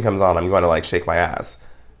Partition comes on, I'm going to, like, shake my ass.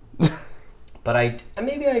 But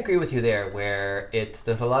maybe I agree with you there, where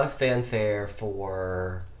there's a lot of fanfare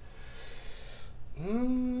for...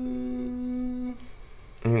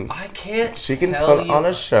 I can't. She can put on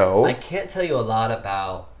a show. I can't tell you a lot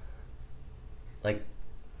about, like,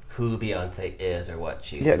 who Beyonce is or what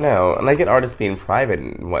she's. Yeah, no, and I get artists being private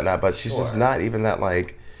and whatnot, but she's just not even that,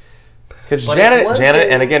 like. Because Janet,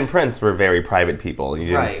 and again Prince were very private people. You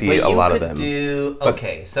didn't see a lot of them.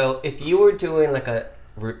 Okay, so if you were doing like a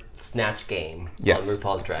Snatch Game on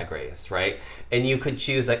RuPaul's Drag Race, right? And you could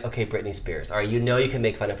choose, like, okay, Britney Spears. Or you can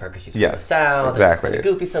make fun of her because she's from the South. Exactly. And she's kind of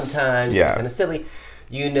goofy sometimes. She's kind of silly.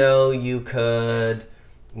 You could,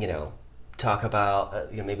 talk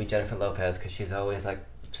about maybe Jennifer Lopez because she's always like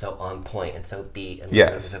so on point and so beat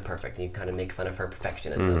and so perfect. And you kind of make fun of her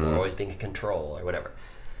perfectionism or always being in control or whatever.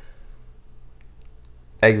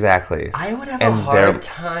 Exactly. I would have a hard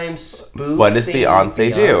time spoofing. What does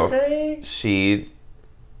Beyonce do? She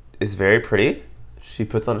is very pretty. She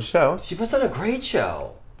puts on a show. She puts on a great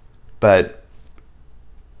show. But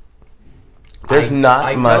there's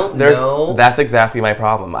not much. That's exactly my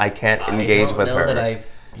problem. I can't engage with her.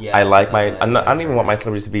 I like I don't even want my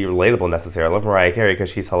celebrities to be relatable necessarily. I love Mariah Carey because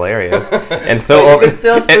she's hilarious and so over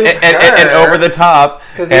and over the top,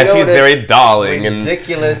 and she's very darling and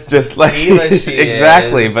ridiculous, just like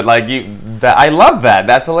exactly. But like I love that.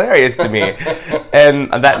 That's hilarious to me, and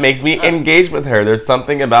that makes me engage with her. There's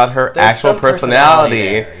something about her actual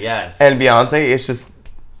personality. Yes, and Beyonce is just.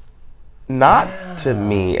 Not to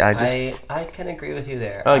me. I can agree with you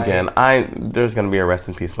there. Again, there's gonna be a rest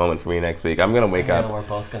in peace moment for me next week. I'm gonna wake up. We're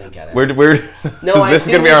both gonna get it. We're no, this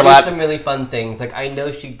is gonna be our last. Some really fun things. Like I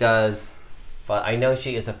know she does. I know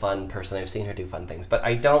she is a fun person. I've seen her do fun things, but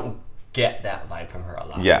I don't get that vibe from her a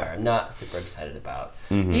lot. Yeah, I'm not super excited about.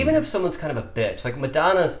 Even if someone's kind of a bitch, like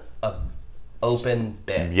Madonna's a open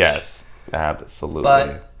bitch. Yes, absolutely.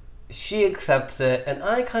 But she accepts it, and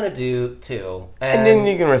I kind of do too. And then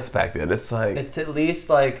you can respect it. It's like it's at least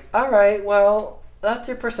like, all right, well, that's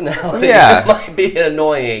your personality. Yeah, it might be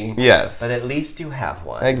annoying. Yes, but at least you have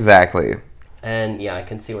one. Exactly. And yeah, I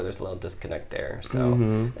can see where there's a little disconnect there.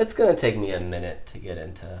 So it's gonna take me a minute to get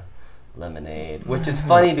into Lemonade, which is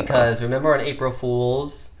funny because remember on April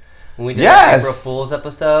Fools. When we did the April Fool's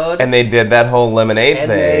episode. And they did that whole Lemonade and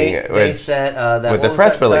thing. They said that with the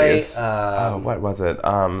press release. What was it?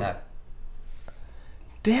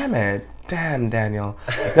 Damn it. Damn, Daniel.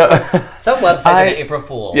 Some website did April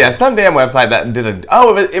Fool's. Yeah, some damn website that did it.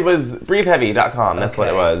 Oh, it was breatheheavy.com. That's what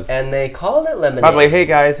it was. And they called it Lemonade. Probably, hey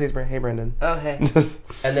guys. Hey, Brendan. Oh, hey.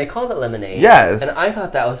 And they called it Lemonade. Yes. And I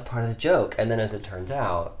thought that was part of the joke. And then as it turns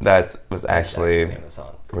out. That was actually the name of the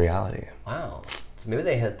song. Reality. Wow. So maybe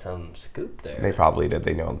they had some scoop there. They probably did.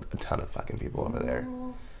 They know a ton of fucking people over there.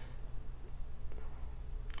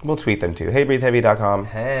 We'll tweet them too. Hey, breatheheavy.com.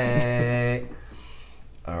 Hey.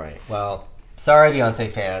 All right. Well, Sorry, Beyonce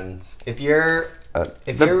fans. If you're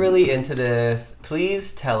really into this,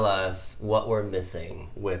 please tell us what we're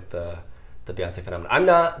missing with the Beyonce phenomenon. I'm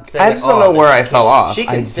not saying I just don't know where I fell off. She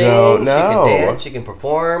can sing, she can dance, she can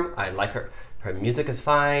perform. I like her. Her music is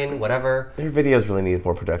fine, whatever. Her videos really need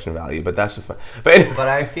more production value, but that's just fine. But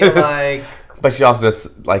I feel like... But she also does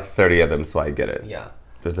like 30 of them, so I get it. Yeah.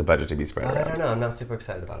 There's a budget to be spread But around. I don't know. I'm not super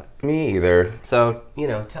excited about it. Me either. So,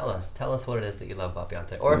 tell us. Tell us what it is that you love about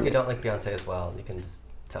Beyonce. Or if you don't like Beyonce as well, you can just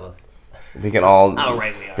tell us. We can all... How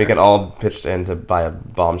right we are. We can all pitch in to buy a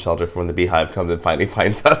bomb shelter for when the Beehive comes and finally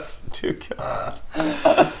finds us to kill us.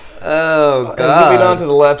 Oh, God. And moving on to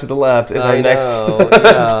the left is our next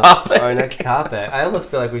topic. Our next topic. I almost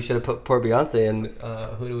feel like we should have put poor Beyonce in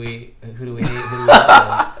who do we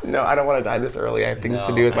love? No, I don't want to die this early. I have things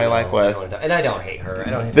to do with my life, Wes. And I don't hate her.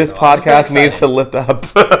 This podcast needs to lift up.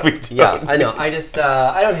 Yeah, I know. I just,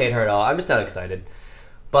 I don't hate her at all. I'm just not excited.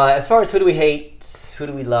 But as far as who do we hate, who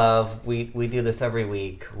do we love, we do this every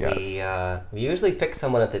week. Yes. We usually pick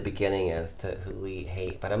someone at the beginning as to who we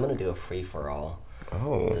hate, but I'm going to do a free-for-all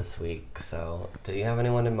this week. So, do you have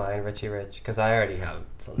anyone in mind, Richie Rich? Because I already have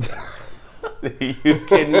something. You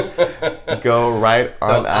can go right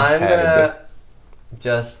on ahead. I'm going to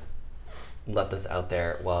just let this out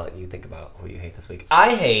there while you think about who you hate this week.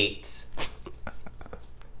 I hate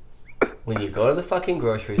when you go to the fucking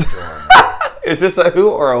grocery store. Is this a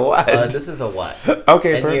who or a what? This is a what.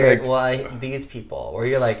 Okay, and perfect. These people, where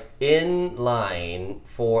you're like in line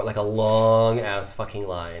for like a long ass fucking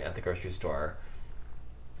line at the grocery store.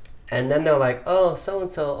 And then they're like, oh,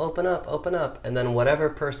 so-and-so, open up. And then whatever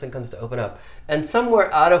person comes to open up. And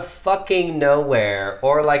somewhere out of fucking nowhere,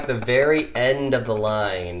 or like the very end of the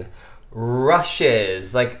line,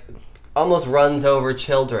 rushes, like almost runs over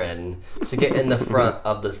children to get in the front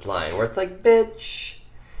of this line. Where it's like, bitch,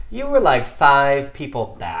 you were like 5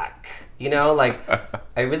 people back. Like,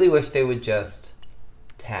 I really wish they would just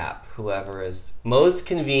tap whoever is most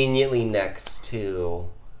conveniently next to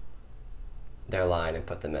their line and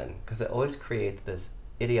put them in, because it always creates this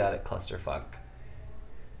idiotic clusterfuck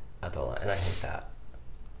at the line, and I hate that.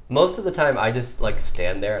 Most of the time, I just like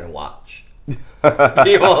stand there and watch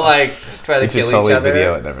people like try to kill each other.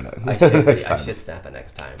 Video it, never know. I should snap it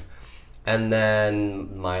next time. And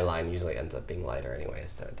then my line usually ends up being lighter anyway,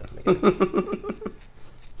 so it doesn't make a difference.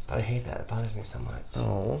 But I hate that. It bothers me so much.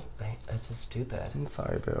 Oh, it's just stupid. I'm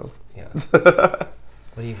sorry, Boo. Yeah.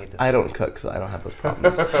 What do you hate this I don't cook, so I don't have those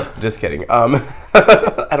problems. Just kidding.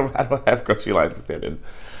 I don't have grocery lines to stand in.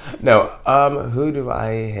 No. Who do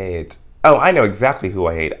I hate? Oh, I know exactly who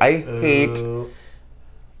I hate. I hate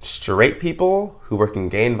straight people who work in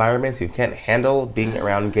gay environments who can't handle being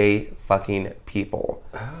around gay fucking people.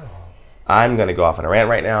 Oh. I'm gonna go off on a rant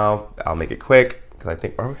right now. I'll make it quick because I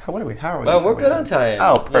think. How are we? Oh, we're good on time.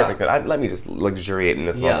 Oh, perfect. Yeah. Let me just luxuriate in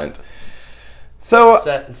this moment. So,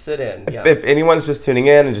 sit in. Yeah. If anyone's just tuning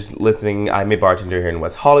in and just listening, I'm a bartender here in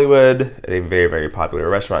West Hollywood at a very, very popular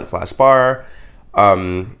restaurant/bar.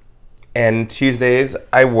 And Tuesdays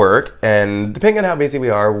I work, and depending on how busy we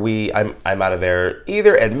are, I'm out of there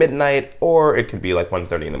either at midnight or it could be like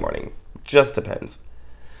 1:30 in the morning. Just depends.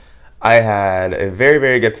 I had a very,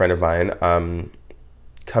 very good friend of mine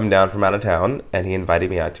come down from out of town, and he invited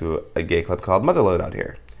me out to a gay club called Motherload out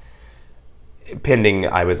here, pending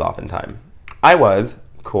I was off in time. I was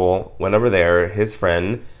cool, went over there. His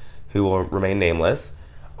friend, who will remain nameless,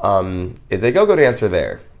 is a go-go dancer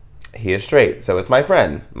there. He is straight, so it's my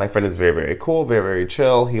friend. My friend is very, very cool, very, very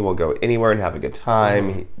chill. He will go anywhere and have a good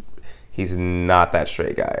time. He's not that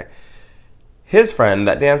straight guy. His friend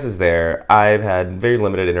that dances there, I've had very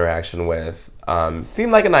limited interaction with.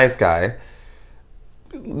 Seemed like a nice guy,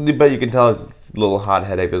 but you can tell it's a little hot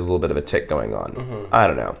headache. There's a little bit of a tick going on. Mm-hmm. I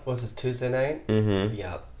don't know. Was this Tuesday night? Mm-hmm.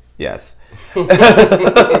 Yeah. Yes.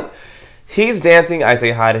 He's dancing. I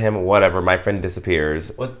say hi to him. Whatever. My friend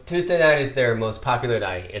disappears. Well, Tuesday night is their most popular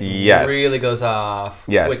night. It yes. really goes off.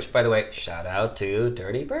 Yes. Which, by the way, shout out to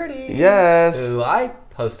Dirty Birdie. Yes. Who I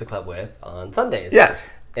host a club with on Sundays.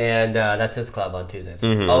 Yes. And that's his club on Tuesdays.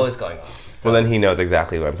 Mm-hmm. Always going off. So. Well, then he knows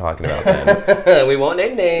exactly what I'm talking about then. We won't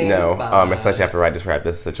name names. No, especially after I describe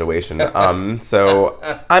this situation. So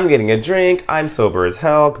I'm getting a drink. I'm sober as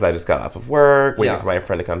hell because I just got off of work, waiting for my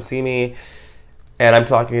friend to come see me. And I'm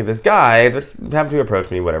talking to this guy that's happened to approach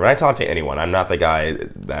me, whatever. And I talk to anyone. I'm not the guy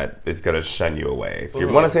that is going to shun you away. If you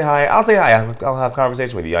want to say hi, I'll say hi. I'll have a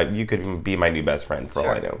conversation with you. You could even be my new best friend for all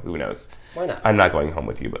I know. Who knows? Why not? I'm not going home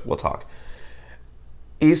with you, but we'll talk.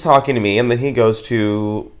 He's talking to me, and then he goes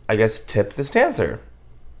to, I guess, tip this dancer.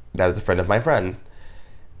 That is a friend of my friend.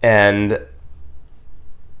 And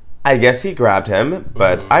I guess he grabbed him,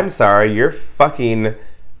 but I'm sorry, you're fucking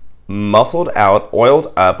muscled out,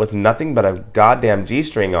 oiled up, with nothing but a goddamn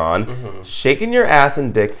G-string on, shaking your ass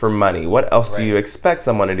and dick for money. What else do you expect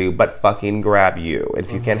someone to do but fucking grab you?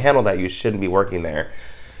 If you can't handle that, you shouldn't be working there.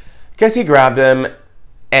 Guess he grabbed him,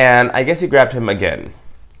 and I guess he grabbed him again.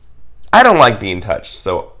 I don't like being touched,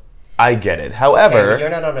 so I get it. However, you're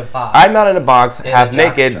not on a box. I'm not in a box, half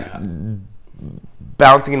naked,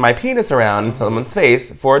 bouncing my penis around someone's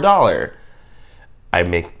face for $1. I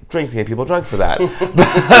make drinks and get people drunk for that.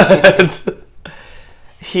 But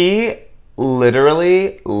he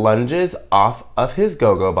literally lunges off of his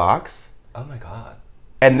go-go box. Oh my God.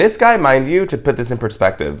 And this guy, mind you, to put this in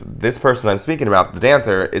perspective, this person I'm speaking about, the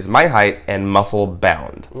dancer, is my height and muscle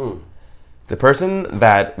bound. The person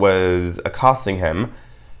that was accosting him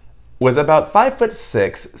was about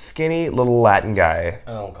 5'6", skinny little Latin guy.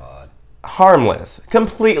 Oh God. Harmless.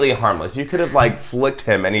 Completely harmless. You could have, like, flicked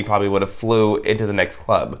him and he probably would have flew into the next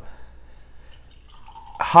club.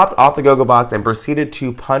 Hopped off the go-go box and proceeded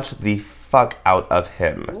to punch the fuck out of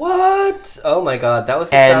him. What? Oh my God. That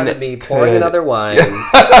was the sound of me pouring another wine.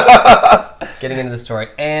 Getting into the story.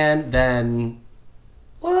 And then...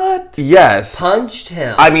 What? Yes. Punched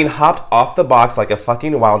him. I mean, hopped off the box like a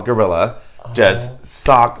fucking wild gorilla. Just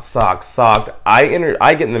socked. I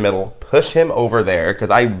get in the middle, push him over there, because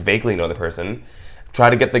I vaguely know the person. Try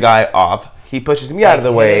to get the guy off. He pushes me out of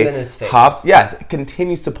the way. In his face. Hops, yes,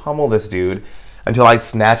 continues to pummel this dude until I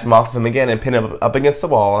snatch him off of him again and pin him up against the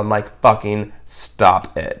wall. I'm like, fucking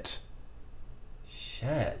stop it.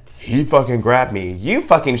 Shit. He fucking grabbed me. You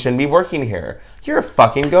fucking shouldn't be working here. You're a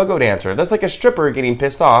fucking go-go dancer. That's like a stripper getting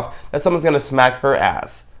pissed off that someone's gonna smack her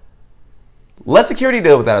ass. Let security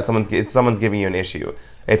deal with that if someone's giving you an issue.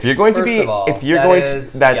 If you're going that's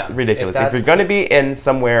ridiculous. If you're going to be in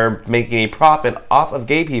somewhere making a profit off of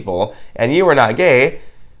gay people and you are not gay,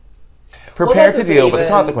 prepare to deal with the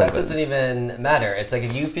consequences. That doesn't even matter. It's like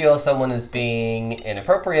if you feel someone is being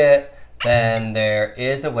inappropriate, then there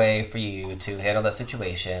is a way for you to handle that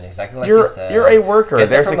situation exactly like you said. You're a worker.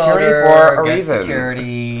 There's security for a reason. Get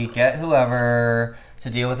security, get whoever to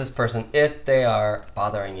deal with this person if they are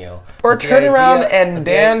bothering you. Or turn around and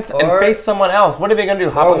dance and face someone else. What are they going to do?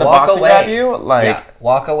 Hop in the box and grab you?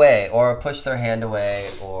 Walk away or push their hand away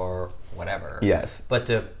or whatever. Yes. But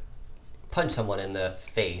to punch someone in the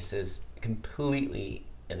face is completely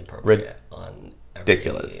inappropriate on every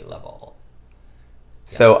level. Yeah.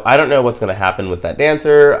 So I don't know what's going to happen with that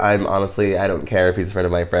dancer. I don't care if he's a friend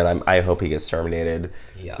of my friend. I hope he gets terminated.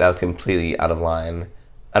 Yeah. That was completely out of line.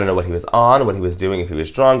 I don't know what he was on, what he was doing, if he was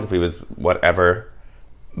drunk, if he was whatever.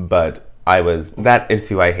 But that is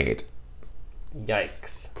who I hate.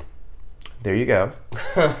 Yikes. There you go.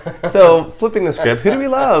 So, flipping the script, who do we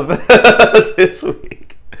love this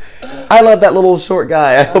week? I love that little short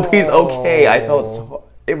guy. I hope he's okay.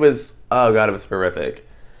 It was horrific.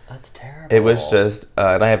 That's terrible. It was just,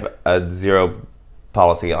 and I have a zero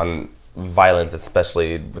policy on violence,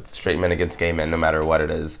 especially with straight men against gay men, no matter what it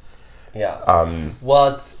is. Yeah.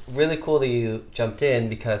 Well, it's really cool that you jumped in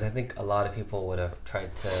because I think a lot of people would have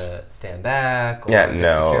tried to stand back or get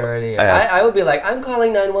security. I would be like, I'm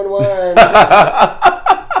calling 911.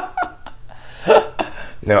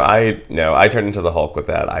 I turned into the Hulk with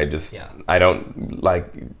that. I don't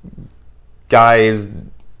like guys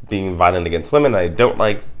being violent against women. I don't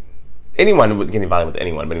like anyone getting violent with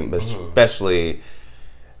anyone, but especially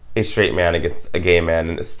a straight man against a gay man,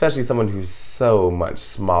 and especially someone who's so much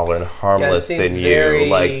smaller and harmless than you.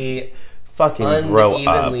 Like, fucking grow up.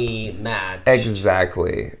 Unevenly matched.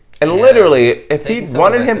 Exactly. And literally, if he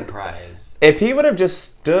wanted him, if he would have just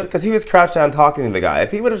stood, because he was crouched down talking to the guy,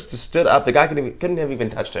 if he would have just stood up, the guy couldn't have even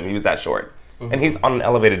touched him. He was that short. And he's on an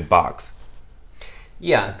elevated box.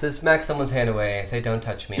 Yeah, to smack someone's hand away and say, don't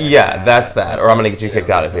touch me. That's that. Or I'm going to get you kicked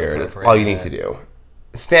out of here. That's all you need to do.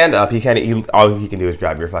 Stand up. All he can do is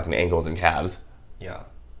grab your fucking ankles and calves. Yeah.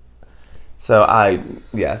 So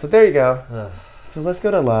so there you go. So let's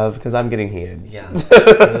go to love because I'm getting heated. Yeah.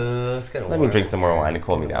 Let's get Let me drink some more wine to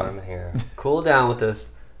cool me down. Here. Cool down with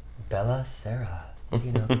this Bella Sera.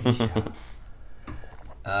 It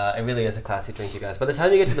really is a classy drink, you guys. By the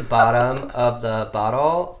time you get to the bottom of the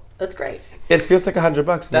bottle, that's great. It feels like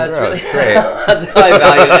 $100. That's really great. That's how I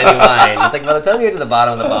value any wine. It's like by the time you get to the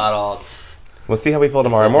bottom of the bottle, we'll see how we feel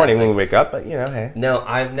tomorrow morning when we wake up, but hey. No,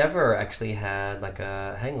 I've never actually had like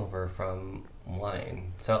a hangover from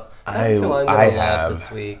wine. So that's who I'm going to love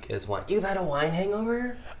this week is wine. You've had a wine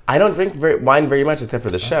hangover? I don't drink wine very much except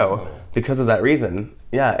for the show because of that reason.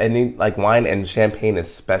 Yeah, and like wine and champagne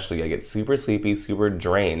especially. I get super sleepy, super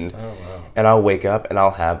drained. Oh, wow. And I'll wake up and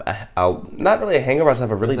I'll not really a hangover, I'll just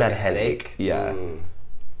have a really bad headache. Yeah.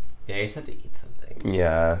 Yeah, you just have to eat something.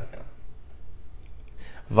 Yeah.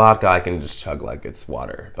 Vodka I can just chug like it's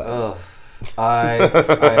water. But Ugh.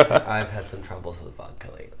 I've had some troubles with vodka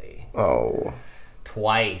lately. oh.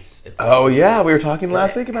 Twice. It's Oh yeah, we were talking sick.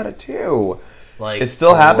 last week about it too. Like It's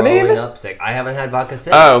still happening? throwing up sick. I haven't had vodka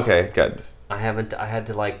since. Oh, okay, good. I haven't. I had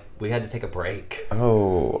to we had to take a break.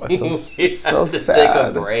 Oh, it's We so had to sad. take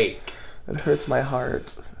a break. It hurts my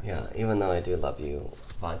heart. Yeah, even though I do love you,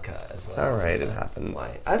 vodka as well. It's all right. It That's happens.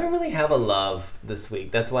 why. I don't really have a love this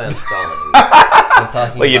week. That's why I'm stalling. I'm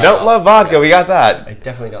talking Well, you about- don't love vodka. We got that. I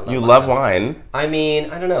definitely don't love You vodka. love wine. I mean,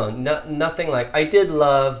 I don't know. Nothing like... I did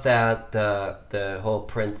love that the whole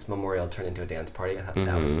Prince memorial turned into a dance party. I thought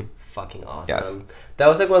that was fucking awesome. Yes. That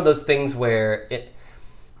was like one of those things where it...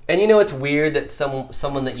 And you know, it's weird that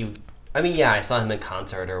someone that you... I mean, yeah, I saw him in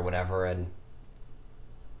concert or whatever, and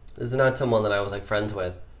this is not someone that I was like friends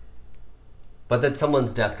with. But that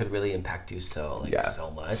someone's death could really impact you so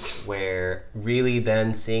much. Where really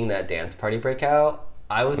then seeing that dance party break out,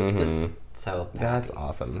 I was just so happy. That's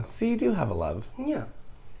awesome. See, you do have a love. Yeah.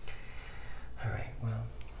 All right. Well.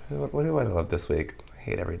 What do I love this week? I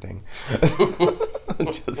hate everything.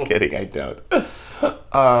 Just kidding. I don't.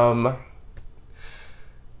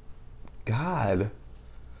 God,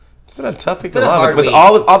 it's been a tough week to been a love. hard With week.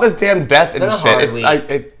 all this damn death and been a shit. hard week.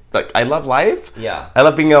 I love life. Yeah. I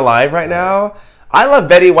love being alive right now. I love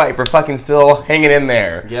Betty White for fucking still hanging in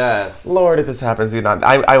there. Yes. Lord, if this happens, do not.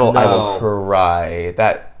 I will No. cry.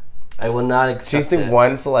 I will not accept She's the it.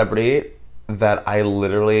 one celebrity that I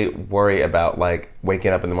literally worry about, like,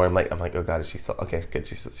 waking up in the morning. I'm like, oh God, is she still okay? Good,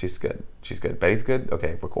 she's good. She's good. Betty's good.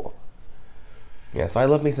 Okay, we're cool. Yeah, so I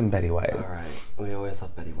love me some Betty White. All right. We always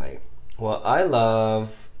love Betty White. Well, I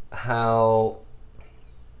love how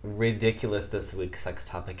ridiculous this week's sex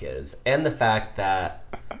topic is, and the fact that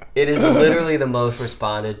it is literally the most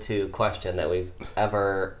responded to question that we've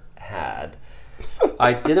ever had.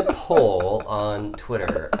 I did a poll on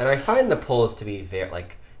Twitter, and I find the polls to be very,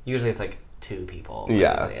 like, usually it's like 2 people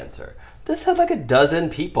Yeah. the answer. This had like a dozen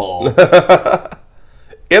people.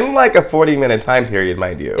 In like a 40-minute time period,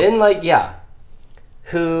 mind you.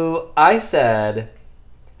 Who I said,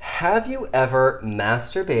 have you ever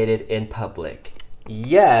masturbated in public?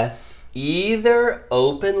 Yes, either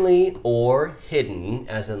openly or hidden,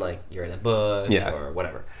 as in like you're in a bush Yeah. or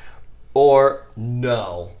whatever. Or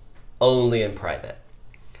no, only in private.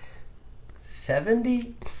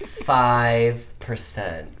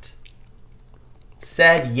 75%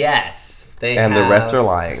 said yes. And the rest are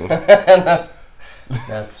lying.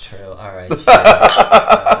 That's true. All right. Cheers.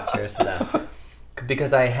 Cheers to that.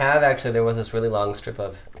 Because I have actually, there was this really long strip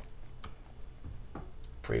of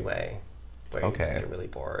freeway where you just get really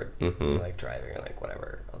bored, like driving or like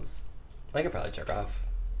whatever. I could probably jerk off.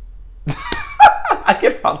 I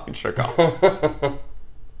could probably jerk off.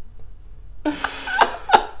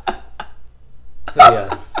 So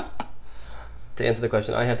yes, to answer the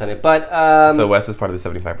question, I have done it. But So Wes is part of the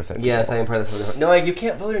 75%. yes, I am part of this. No, you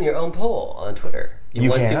can't vote in your own poll on Twitter.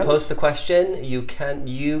 Once can't? you post the question, you can.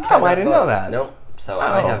 Oh, I didn't know that. Nope. So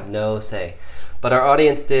I have no say. But our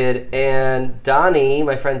audience did, and Donnie,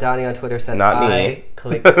 my friend Donnie on Twitter said, Not me. I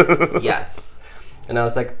clicked yes. And I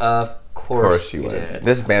was like, of course you did.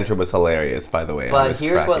 This banter was hilarious, by the way. I But was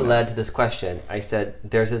here's what cracking led to this question. I said,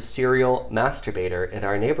 there's a serial masturbator in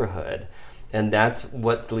our neighborhood. And that's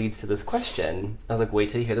what leads to this question. I was like, wait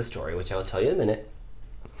till you hear the story, which I will tell you in a minute.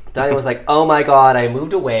 Donnie was like, oh my God, I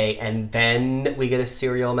moved away, and then we get a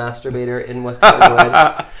serial masturbator in West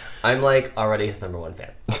Hollywood. I'm like, already his number 1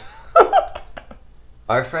 fan.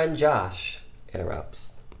 Our friend Josh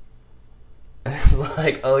interrupts. And it's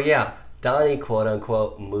like, oh yeah, Donnie, quote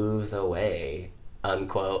unquote, moves away,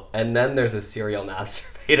 unquote. And then there's a serial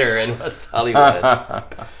masturbator in West Hollywood.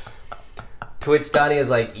 To which Donnie is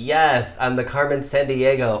like, yes, I'm the Carmen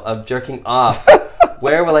Sandiego of jerking off.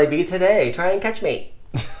 Where will I be today? Try and catch me.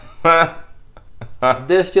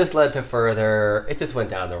 This just led to further... It just went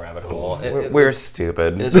down the rabbit hole. We're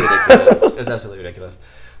stupid. It's ridiculous. It's absolutely ridiculous.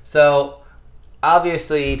 So,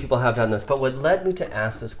 obviously, people have done this. But what led me to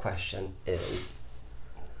ask this question is...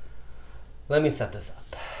 Let me set this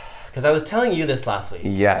up. Because I was telling you this last week.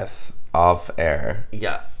 Yes, off air.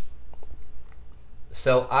 Yeah.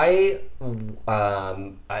 So I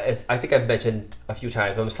think I've mentioned a few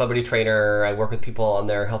times, I'm a celebrity trainer. I work with people on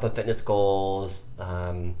their health and fitness goals.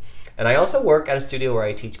 And I also work at a studio where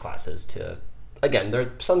I teach classes to, again, there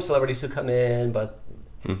are some celebrities who come in, but,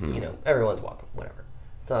 you know, everyone's welcome, whatever.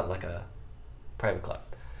 It's not like a private club.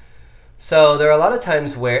 So there are a lot of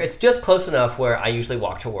times where it's just close enough where I usually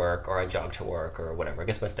walk to work or I jog to work or whatever,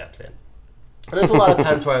 get my steps in. And there's a lot of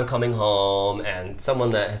times where I'm coming home and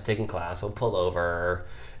someone that has taken class will pull over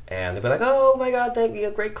And they'll be like, "Oh my God, thank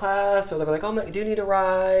you, great class," or they'll be like, "Oh my, do you need a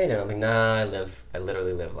ride?" And I'm like, "Nah, I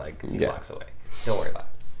literally live like a few blocks away. Don't worry about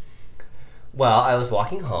it." Well, I was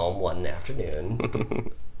walking home one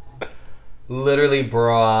afternoon, literally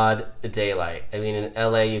broad daylight. I mean, in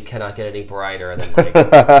LA, you cannot get any brighter than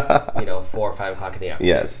 4 or 5 o'clock in the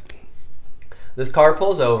afternoon. Yes. This car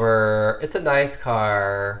pulls over. It's a nice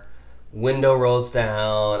car. Window rolls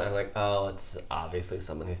down. I'm like, oh, it's obviously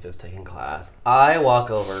someone who's just taking class. I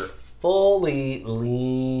walk over, fully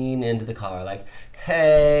lean into the car, like,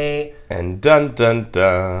 hey. And dun dun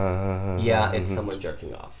dun. Yeah, it's someone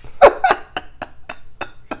jerking off.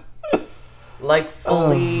 Like,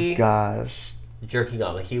 fully jerking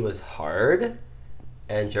off. Like, he was hard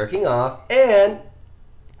and jerking off. And,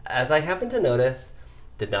 as I happened to notice,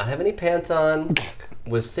 did not have any pants on,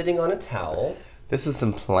 was sitting on a towel. This is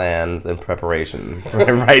some plans and preparation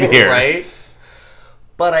right here. Right?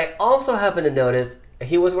 But I also happened to notice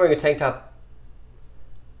he was wearing a tank top,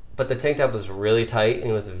 but the tank top was really tight and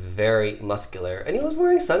he was very muscular. And he was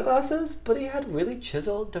wearing sunglasses, but he had really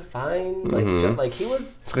chiseled, defined, like he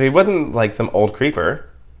was... So he wasn't like some old creeper.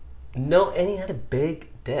 No, and he had a big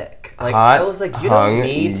dick. Like, Hot, I was like, you don't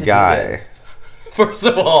need to do this. First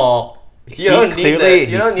of all, He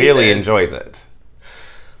clearly enjoys it.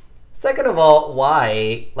 Second of all,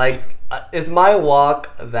 why? Like, is my walk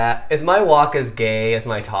as gay as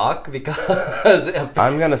my talk? Because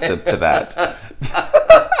I'm gonna sip to that.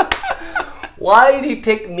 Why did he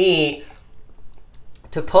pick me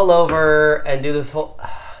to pull over and do this whole?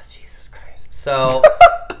 Jesus Christ! So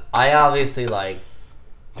I obviously like.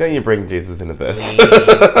 Don't you bring Jesus into this?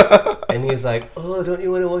 And he's like, "Oh, don't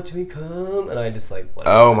you want to watch me come?" And I just like,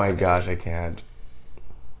 whatever. Oh my gosh, I can't.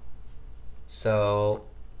 So.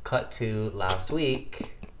 Cut to last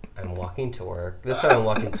week, I'm walking to work. This time I'm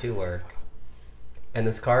walking to work. And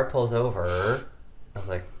this car pulls over. I was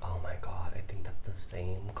like, oh my God, I think that's the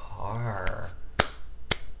same car.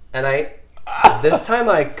 And this time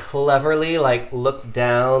I cleverly looked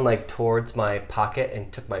down towards my pocket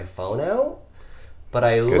and took my phone out. But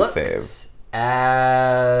I looked as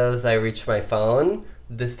I reached my phone.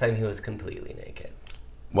 This time he was completely naked.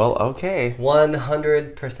 Well, okay.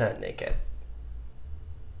 100% naked.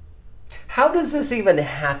 How does this even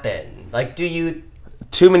happen? Like, do you...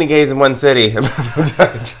 Too many gays in one city. I'm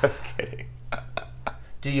just kidding.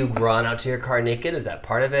 Do you run out to your car naked? Is that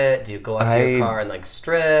part of it? Do you go out to your car and,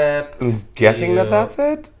 strip? I'm guessing that's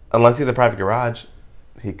it. Unless he's a private garage.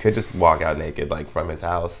 He could just walk out naked, from his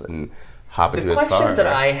house and hop into his car. The questions that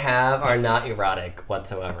I have are not erotic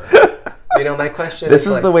whatsoever. My question This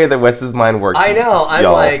is the way that Wes's mind works. I know. I'm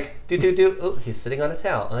y'all. like... Oh, he's sitting on a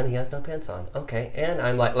towel and he has no pants on. Okay, and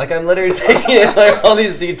I'm like I'm literally taking in all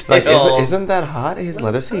these details. Isn't that hot? His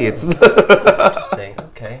leather seats. Interesting.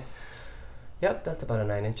 Okay. Yep, that's about a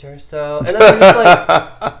 9-incher. So, and then I'm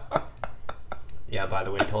just yeah. By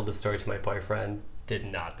the way, I told the story to my boyfriend. Did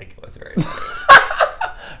not think it was very funny.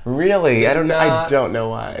 Really? I don't know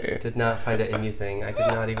why. Did not find it amusing. I did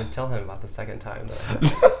not even tell him about the second time that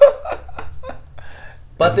I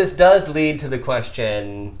But this does lead to the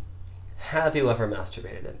question. Have you ever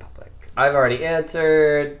masturbated in public? I've already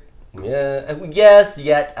answered. Yeah. Yes,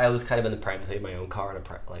 yet I was kind of in the privacy of my own car on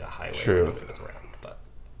a highway. True. It was around. But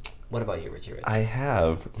what about you, Richie? I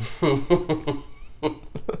have. A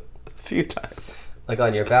few times. Like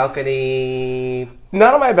on your balcony?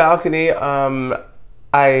 Not on my balcony.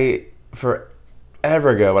 I forever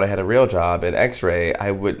ago when I had a real job in X-ray,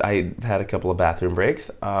 I had a couple of bathroom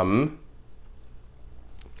breaks.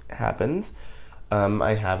 Happens.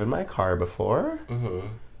 I have in my car before.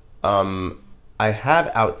 Mm-hmm. I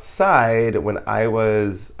have outside when I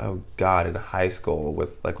was, in high school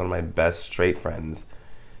with one of my best straight friends.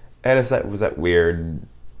 And it was that weird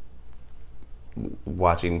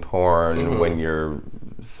watching porn when you're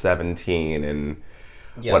 17 and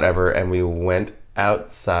whatever. And we went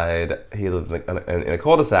outside. He lives in a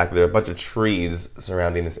cul-de-sac. There are a bunch of trees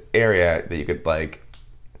surrounding this area that you could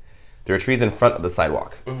there are trees in front of the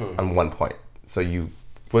sidewalk on one point. So you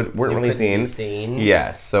weren't really seen.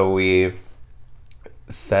 Yeah, so we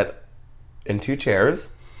sat in 2 chairs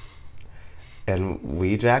and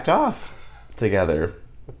we jacked off together.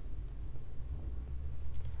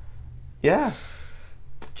 Yeah.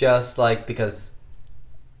 Just because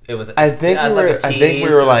it was. I think we were. I think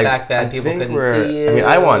we were the fact that people couldn't see you. I mean,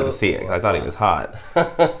 I wanted to see it because I thought he was hot.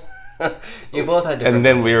 You both had different. And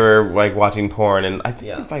then we were watching porn, and I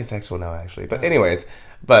think he's bisexual now, actually. But anyways,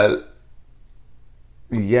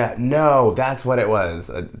 yeah, no, that's what it was.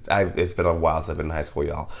 It's been a while since I've been in high school,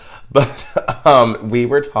 y'all. But we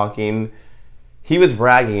were talking he was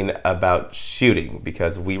bragging about shooting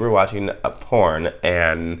because we were watching a porn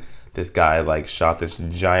and this guy like shot this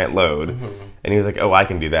giant load, and he was like, "Oh, I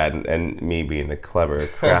can do that," and me being the clever,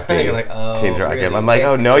 crafty You're like, "Oh, teenager, really? I'm like,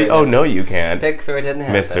 "Oh no, you can't." Pics or it didn't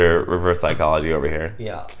happen. Mr. Reverse Psychology over here.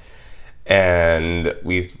 Yeah. And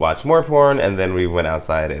we watched more porn, and then we went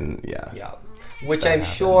outside, and Yeah. Which I'm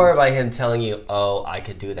sure by him telling you, "Oh, I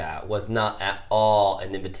could do that," was not at all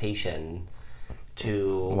an invitation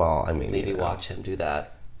to maybe watch him do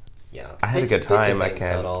that. Yeah. I had a good time. I can't.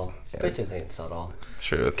 Subtle. Bitches ain't subtle.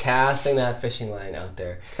 Truth. Casting that fishing line out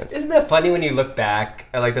there. Isn't that funny when you look back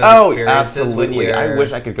at like those experiences? Absolutely. When you're I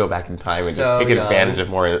wish I could go back in time and just take advantage of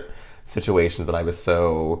more situations that I was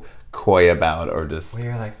so coy about, or just where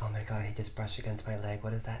you're like, "Oh my god, he just brushed against my leg.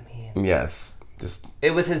 What does that mean?" Yes. Just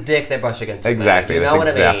it was his dick that brushed against your exactly. leg. You know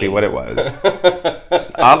That's exactly what it was.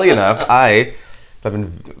 Oddly enough, I'm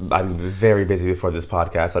very busy before this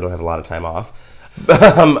podcast. I don't have a lot of time off.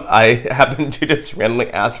 I happened to just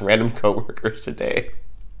randomly ask random coworkers today,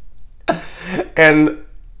 and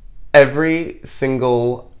every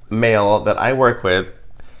single male that I work with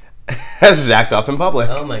has jacked off in public.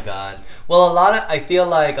 Oh my god! Well, I feel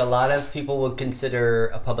like a lot of people would consider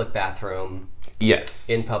a public bathroom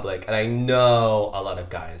in public, and I know a lot of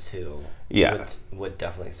guys who would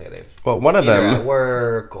definitely say they've one of them at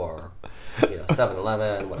work or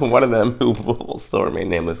 7-Eleven. One of them, who will still remain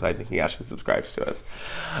nameless, I think he actually subscribes to us.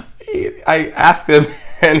 I asked him,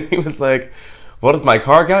 and he was like, "What, does my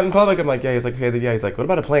car got in public?" I'm like, "Yeah." He's like, "Okay, then yeah." He's like, "What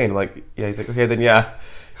about a plane?" I'm like, "Yeah." He's like, "Okay, then yeah."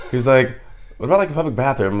 He's like, "What about like a public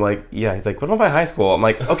bathroom?" I'm like, "Yeah." He's like, "What about my high school?" I'm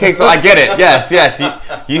like, "Okay, so I get it. Yes.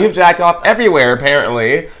 You have jacked off everywhere,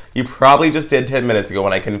 apparently. You probably just did 10 minutes ago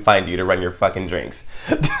when I couldn't find you to run your fucking drinks."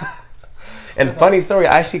 And funny story,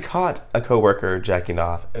 I actually caught a coworker jacking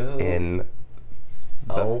off in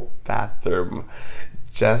the bathroom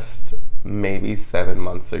just maybe 7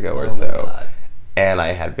 months ago or so. God. And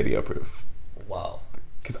I had video proof. Wow.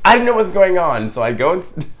 Because I didn't know what was going on, so I go and...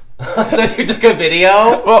 So you took a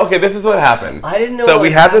video? Well, okay, this is what happened. I didn't know. So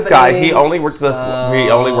we had this guy, he only worked with us.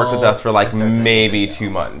 He only worked with us for like maybe 2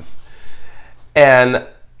 months. And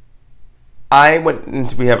I went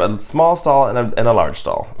into, we have a small stall and a large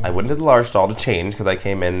stall. I went into the large stall to change because I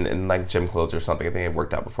came in like gym clothes or something. I think I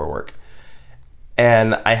worked out before work.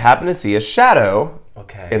 And I happened to see a shadow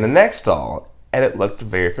in the next stall, and it looked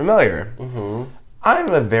very familiar. I'm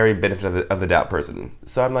a very benefit of the doubt person.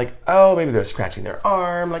 So I'm like, oh, maybe they're scratching their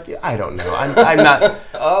arm. Like, I don't know. I'm not,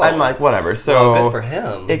 I'm like, whatever. So good for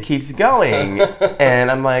him. It keeps going.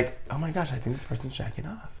 And I'm like, oh my gosh, I think this person's jacking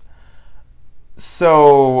off.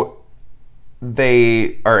 So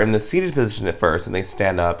they are in the seated position at first, and they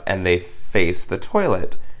stand up and they face the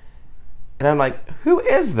toilet. And I'm like, who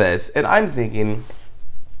is this? And I'm thinking,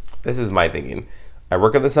 this is my thinking. I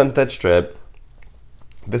work at the Sunset Strip.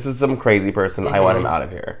 This is some crazy person. I want him out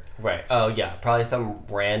of here. Right. Oh, yeah. Probably some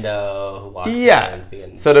rando who walks in. Yeah.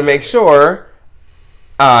 So to make sure,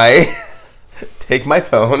 I take my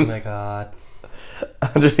phone. Oh, my God.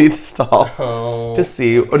 Underneath the stall to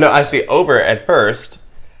see. Oh, no, actually, over at first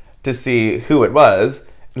to see who it was.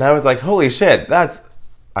 And I was like, holy shit, that's...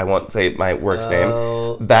 I won't say my work's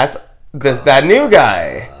name. That's that new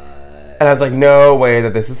guy. And I was like, no way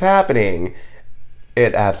that this is happening.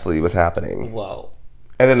 It absolutely was happening. Whoa.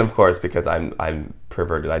 And then, of course, because I'm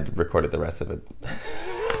perverted, I recorded the rest of it.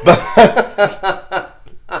 But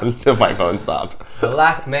until my phone stopped.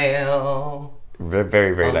 Blackmail.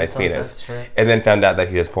 Very, very nice penis. And then found out that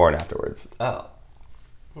he does porn afterwards. Oh.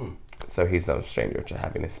 So he's no stranger to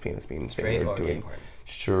having his penis being straight or gay porn?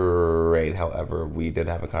 Straight. However, we did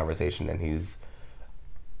have a conversation, and he's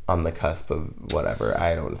on the cusp of whatever.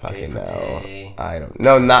 I don't fucking know. I don't.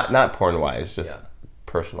 No, not porn wise, just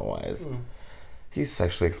personal wise. He's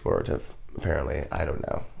sexually explorative, apparently. I don't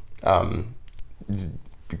know.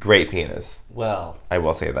 Great penis. Well, I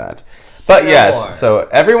will say that. But yes, more. So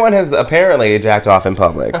everyone has apparently jacked off in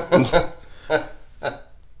public.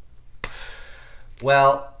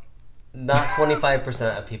 Well, not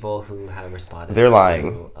 25% of people who have responded. They're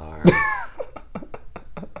lying.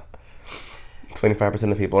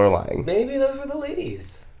 25% of people are lying. Maybe those were the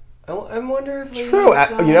ladies. I wonder if ladies... True.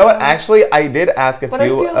 You know what? Actually, I did ask a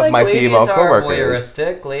few of my female coworkers. Ladies are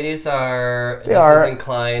voyeuristic. Ladies are just as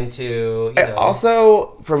inclined to...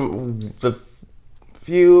 Also, from the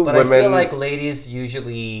few women... But I feel like ladies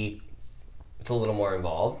usually... It's a little more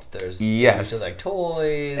involved. There's usually like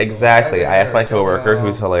toys. Exactly. I asked my coworker,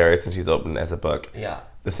 who's hilarious, and she's open as a book. Yeah.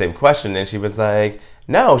 The same question, and she was like,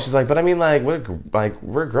 no. She's like, but I mean, like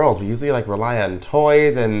we're girls. We usually like rely on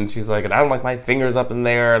toys, and she's like, and I don't like my fingers up in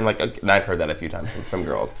there, and like, and I've heard that a few times from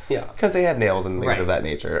girls. Yeah. Because they have nails and things of that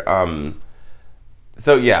nature.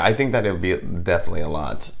 So yeah, I think that it would be definitely a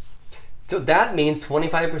lot. So that means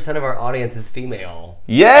 25% of our audience is female.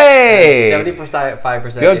 Yay!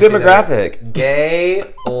 75% Go is demographic. either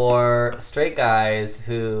gay or straight guys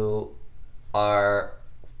who are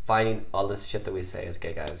finding all this shit that we say as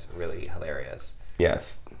gay guys really hilarious.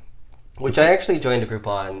 Yes. Which I actually joined a group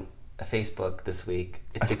on Facebook this week.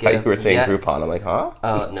 I thought you were saying Groupon. I'm like, huh?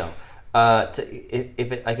 No.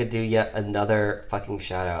 If I could do yet another fucking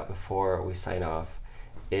shout out before we sign off,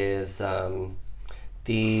 is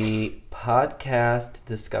the Podcast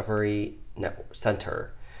Discovery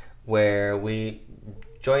Center, where we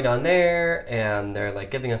joined on there, and they're like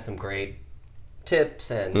giving us some great tips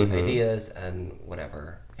and ideas and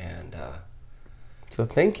whatever. And so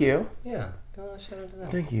thank you. Yeah, shout out to them.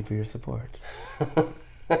 Thank you for your support.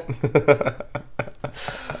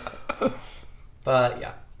 But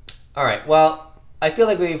yeah. All right. Well, I feel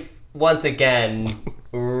like we've once again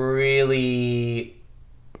really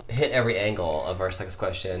hit every angle of our sex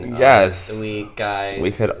question. Yes. The week, guys.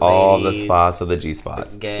 We've hit all the spots of the G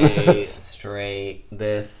spots. Gay, straight,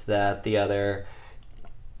 this, that, the other.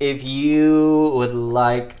 If you would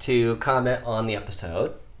like to comment on the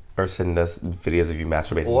episode, or send us videos of you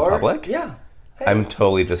masturbating in public. Yeah. Hey. I'm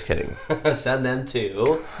totally just kidding. Send them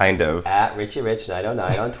to kind of at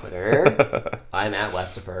RichieRich909 on Twitter. I'm at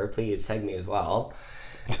Westifer. Please tag me as well.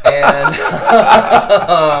 And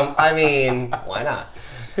I mean, why not?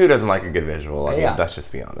 Who doesn't like a good visual? I mean, Yeah. let's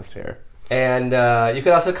just be honest here. And you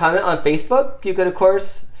could also comment on Facebook. You could, of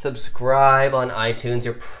course, subscribe on iTunes.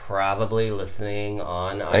 You're probably listening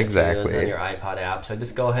on iTunes on your iPod app. So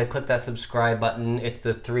just go ahead, click that subscribe button. It's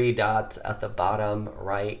the 3 dots at the bottom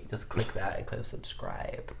right. Just click that and click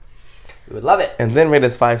subscribe. We would love it. And then rate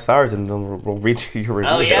us 5 stars, and then we'll read you your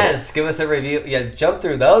review. Oh, yes. Give us a review. Yeah, jump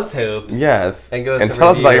through those hoops. Yes. And, give us and a tell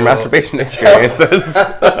us review. about your masturbation experiences.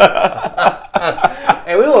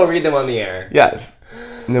 And we will read them on the air. Yes.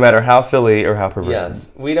 No matter how silly or how perverted.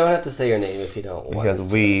 Yes. We don't have to say your name if you don't want us Because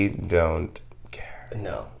to. we don't care.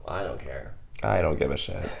 No, I don't care. I don't give a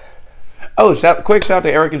shit. Oh, quick shout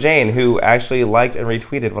to Erica Jane, who actually liked and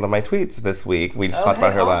retweeted one of my tweets this week. We just talked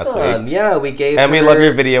about her last week. Yeah, we gave and her... we love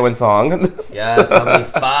your video and song. Yes, how many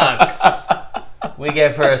fucks. We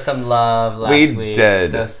gave her some love last week. We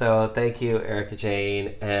did. So thank you, Erica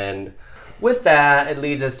Jane. And with that, it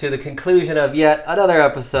leads us to the conclusion of yet another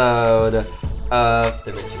episode of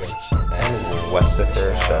The Richie Rich and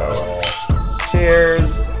Westifer Show.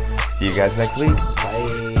 Cheers. See you guys next week.